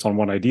your focus on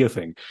one idea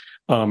thing,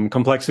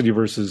 complexity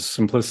versus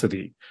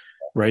simplicity,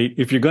 right?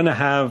 If you're going to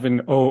have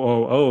an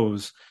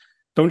OOOs,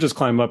 don't just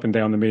climb up and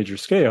down the major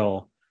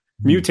scale,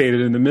 mutate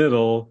it in the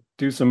middle,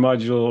 do some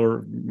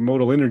modular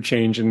modal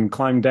interchange and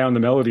climb down the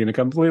melody in a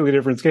completely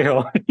different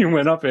scale. You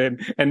went up it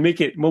and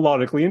make it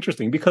melodically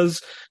interesting,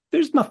 because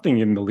there's nothing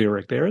in the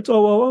lyric there. It's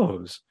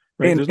OOOs.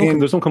 Right?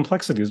 There's no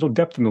complexity. There's no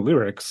depth in the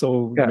lyrics.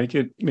 So make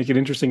it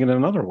interesting in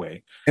another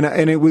way.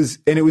 And it was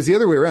the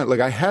other way around. Like,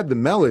 I had the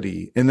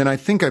melody, and then I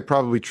think I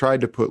probably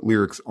tried to put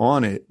lyrics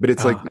on it, but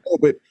it's like,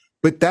 no,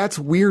 but that's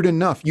weird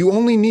enough. You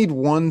only need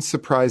one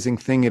surprising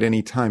thing at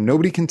any time.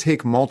 Nobody can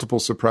take multiple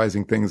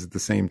surprising things at the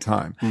same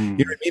time. You know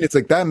what I mean? It's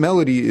like, that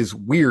melody is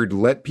weird.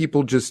 Let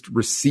people just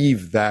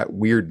receive that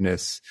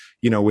weirdness,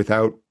 you know,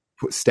 without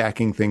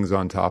stacking things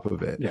on top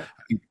of it. Yeah.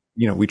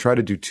 You know, we try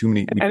to do too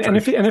many. And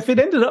if it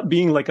ended up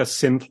being like a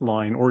synth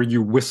line, or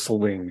you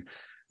whistling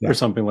or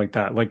something like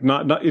that, like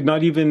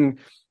not even,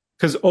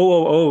 because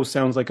OOO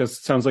sounds like a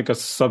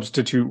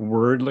substitute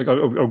word, like,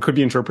 or could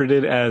be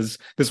interpreted as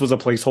this was a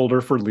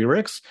placeholder for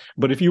lyrics.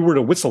 But if you were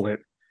to whistle it,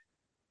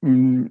 I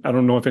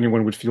don't know if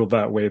anyone would feel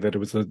that way, that it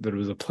was a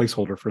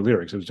placeholder for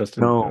lyrics. It was just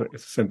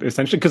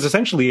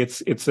essentially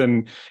it's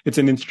an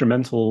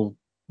instrumental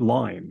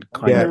line,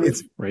 kind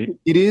of, right?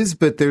 It is,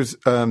 but there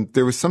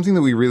was something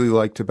that we really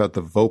liked about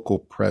the vocal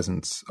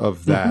presence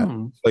of that.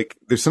 Like,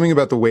 there's something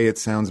about the way it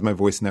sounds in my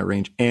voice in that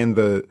range, and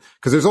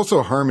because there's also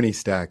a harmony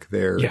stack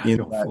there in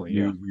that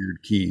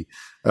weird key,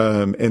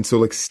 and so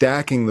like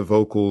stacking the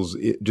vocals,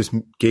 it just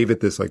gave it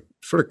this like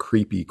sort of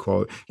creepy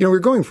quality. You know, we're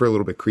going for a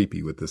little bit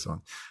creepy with this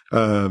song,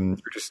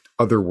 just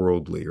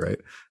otherworldly, right?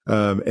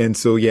 And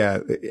so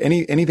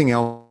anything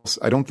else,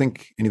 I don't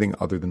think anything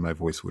other than my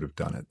voice would have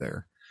done it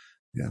there.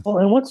 Yeah. Well,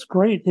 and what's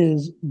great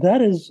is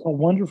that is a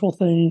wonderful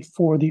thing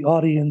for the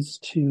audience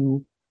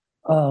to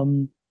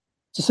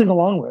sing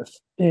along with.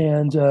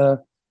 And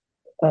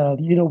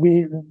you know,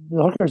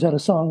 the Hookers had a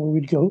song where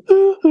we'd go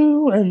ooh,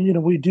 ooh, and you know,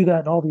 we'd do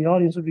that, and all the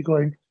audience would be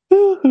going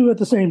ooh, ooh at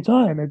the same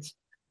time.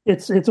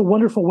 It's a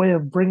wonderful way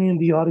of bringing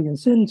the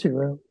audience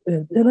into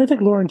it. And I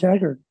think Lauren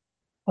Taggart,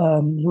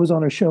 who was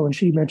on our show, and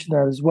she mentioned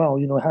that as well.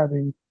 You know,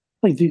 having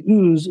like the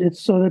oohs,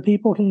 it's so that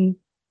people can,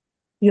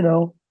 you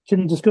know,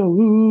 can just go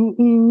ooh,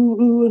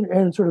 ooh, ooh,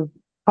 and sort of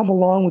come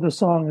along with a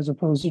song, as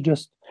opposed to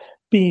just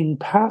being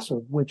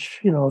passive,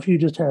 which, you know, if you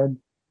just had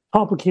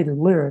complicated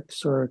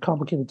lyrics or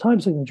complicated time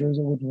signatures,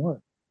 it wouldn't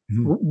work.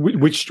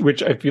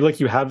 Which I feel like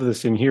you have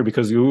this in here,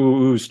 because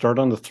ooh, start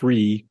on the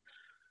 3.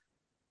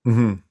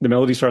 The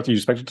melody starts, you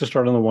expect it to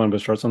start on the 1, but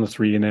it starts on the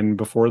 3, and then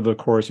before the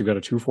chorus you've got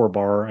a 2/4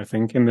 bar, I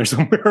think, in there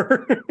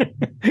somewhere.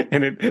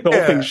 And the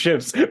whole thing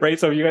shifts, right?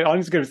 So you all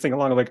just going to sing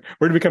along, like,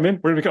 where did we come in?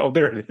 Where did we go? Oh,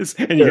 there it is.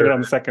 And you get it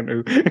on the second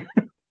ooh.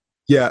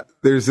 Yeah,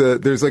 there's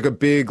like a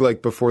big,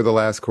 like, before the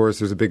last chorus,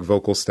 there's a big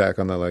vocal stack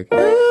on the like,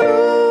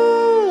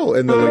 oh,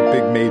 and the like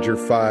big major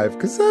 5,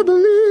 because I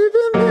believe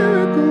in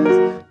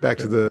miracles, back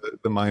to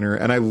the minor.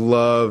 And I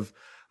love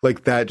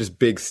like that just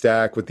big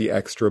stack with the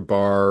extra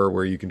bar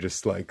where you can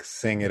just like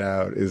sing it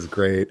out is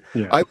great.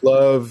 Yeah. I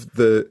love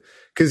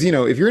because, you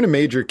know, if you're in a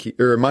major key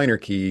or a minor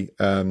key,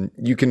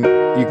 you can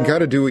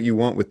kind of do what you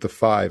want with the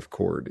 5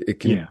 chord.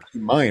 It can be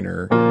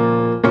minor,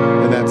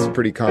 and that's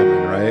pretty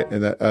common, right?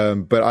 And that,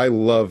 but I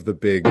love the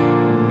big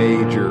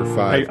major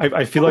 5.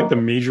 I feel like the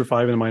major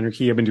 5 in a minor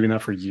key, I've been doing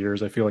that for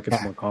years. I feel like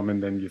it's more common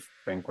than you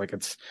think. Like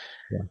it's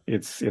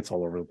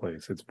all over the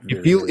place.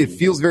 It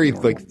feels very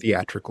like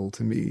theatrical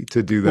to me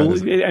to do that.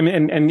 Well, I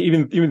mean, and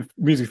even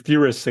music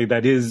theorists say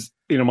that is,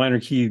 in a minor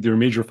key, your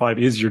major 5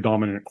 is your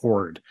dominant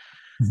chord.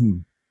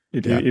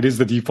 It is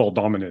the default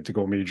dominant to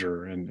go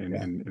major in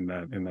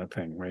that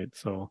thing, right?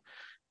 So,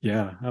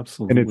 yeah,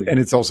 absolutely. And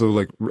it's also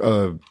like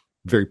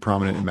very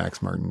prominent in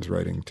Max Martin's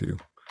writing too.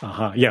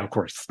 Yeah, of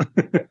course,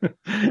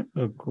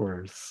 of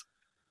course.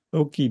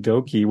 Okie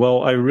dokie.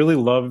 Well, I really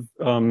love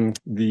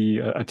the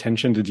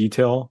attention to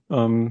detail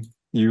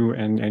you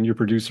and your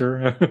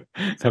producer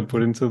have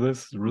put into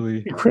this.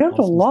 Really, you cramped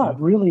awesome a lot,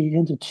 stuff. Really,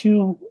 into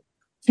 2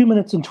 2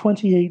 minutes and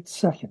 28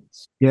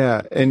 seconds.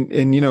 Yeah, and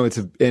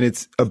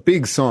it's a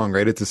big song,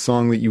 right? It's a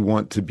song that you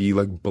want to be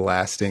like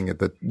blasting at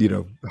the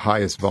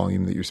highest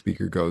volume that your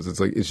speaker goes.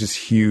 It's just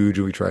huge,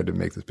 and we tried to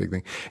make this big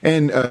thing.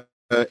 And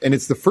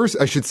it's the first,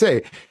 I should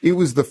say, it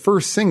was the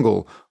first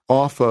single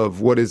off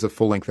of what is a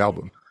full length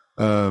album,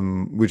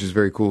 which is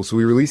very cool. So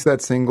we released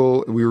that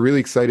single. We were really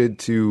excited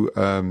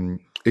to.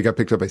 It got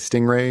picked up by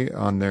Stingray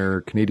on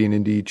their Canadian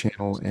indie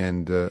channel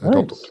and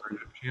Adult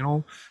Alternative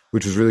channel,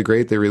 which was really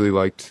great. They really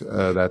liked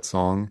that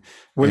song.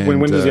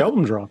 When does the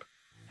album drop?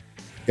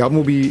 The album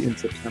will be in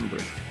September.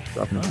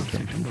 Dropping in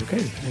September.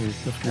 Okay. We'll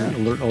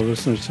definitely alert all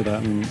listeners to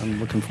that, and I'm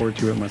looking forward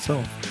to it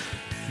myself.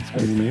 It's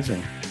going to be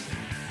amazing.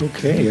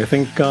 Okay, I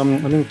think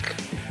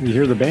we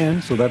hear the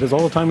band, so that is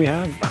all the time we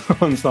have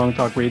on Song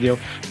Talk Radio.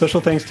 Special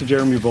thanks to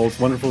Jeremy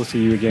Voltz. Wonderful to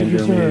see you again,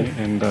 Jeremy,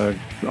 and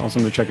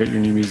awesome to check out your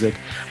new music.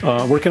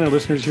 Where can our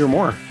listeners hear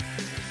more?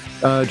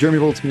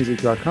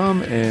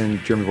 JeremyVoltzMusic.com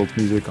and Jeremy Voltz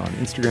Music on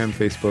Instagram,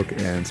 Facebook,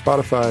 and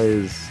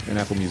Spotify and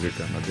Apple Music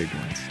are my big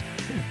ones.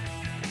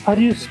 How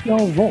do you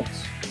spell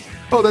Voltz?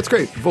 Oh, that's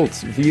great.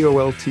 Voltz,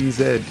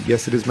 V-O-L-T-Z.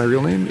 Yes, it is my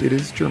real name. It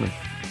is German.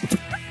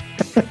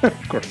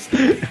 Of course.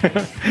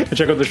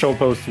 Check out the show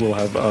post. We'll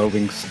have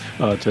links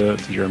to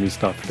Jeremy's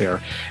stuff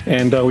there.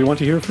 And we want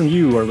to hear from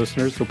you, our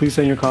listeners. So please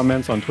send your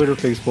comments on Twitter,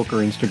 Facebook,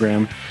 or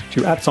Instagram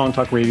to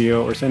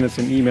 @SongTalkRadio, or send us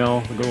an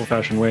email the good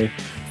old-fashioned way,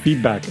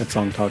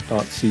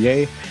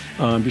 feedback@songtalk.ca.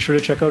 Be sure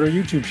to check out our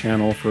YouTube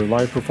channel for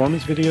live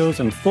performance videos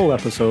and full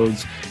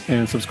episodes,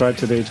 and subscribe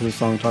today to the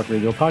Song Talk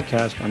Radio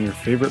podcast on your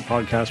favorite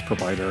podcast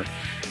provider.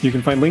 You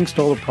can find links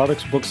to all the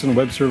products, books, and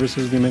web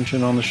services we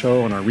mentioned on the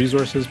show on our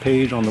resources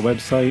page on the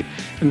website.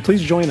 And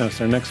please join us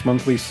our next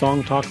monthly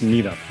Song Talk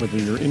meetup. Whether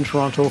you're in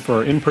Toronto for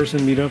our in-person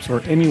meetups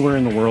or anywhere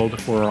in the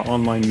world for our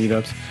online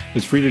meetups,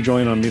 it's free to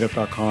join on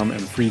meetup.com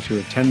and free to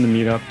attend the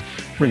meetup.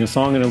 Bring a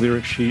song and a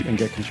lyric sheet and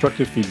get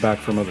constructive feedback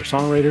from other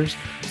songwriters.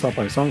 Stop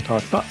by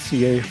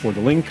songtalk.ca for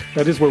the link.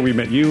 That is where we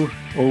met you,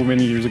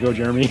 many years ago,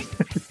 Jeremy.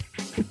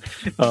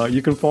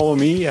 You can follow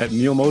me at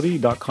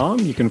neilmodi.com.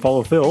 You can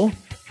follow Phil.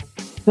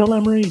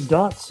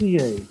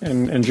 PhilEmery.ca.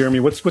 And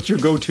Jeremy, what's your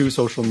go-to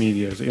social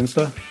media? Is it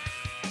Insta?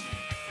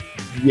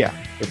 Yeah,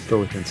 let's go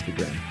with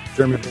Instagram.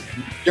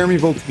 Jeremy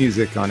Voltz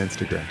Music on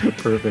Instagram.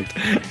 Perfect.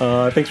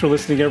 Thanks for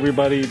listening,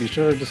 everybody. Be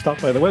sure to stop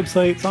by the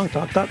website,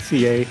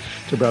 songtalk.ca,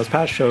 to browse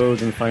past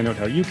shows and find out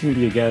how you can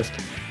be a guest.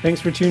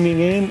 Thanks for tuning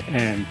in,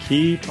 and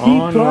keep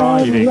on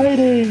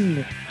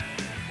writing.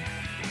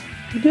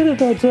 You did it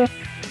that time.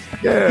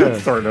 Yeah.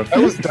 Sort of.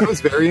 That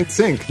was very in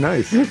sync.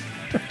 Nice.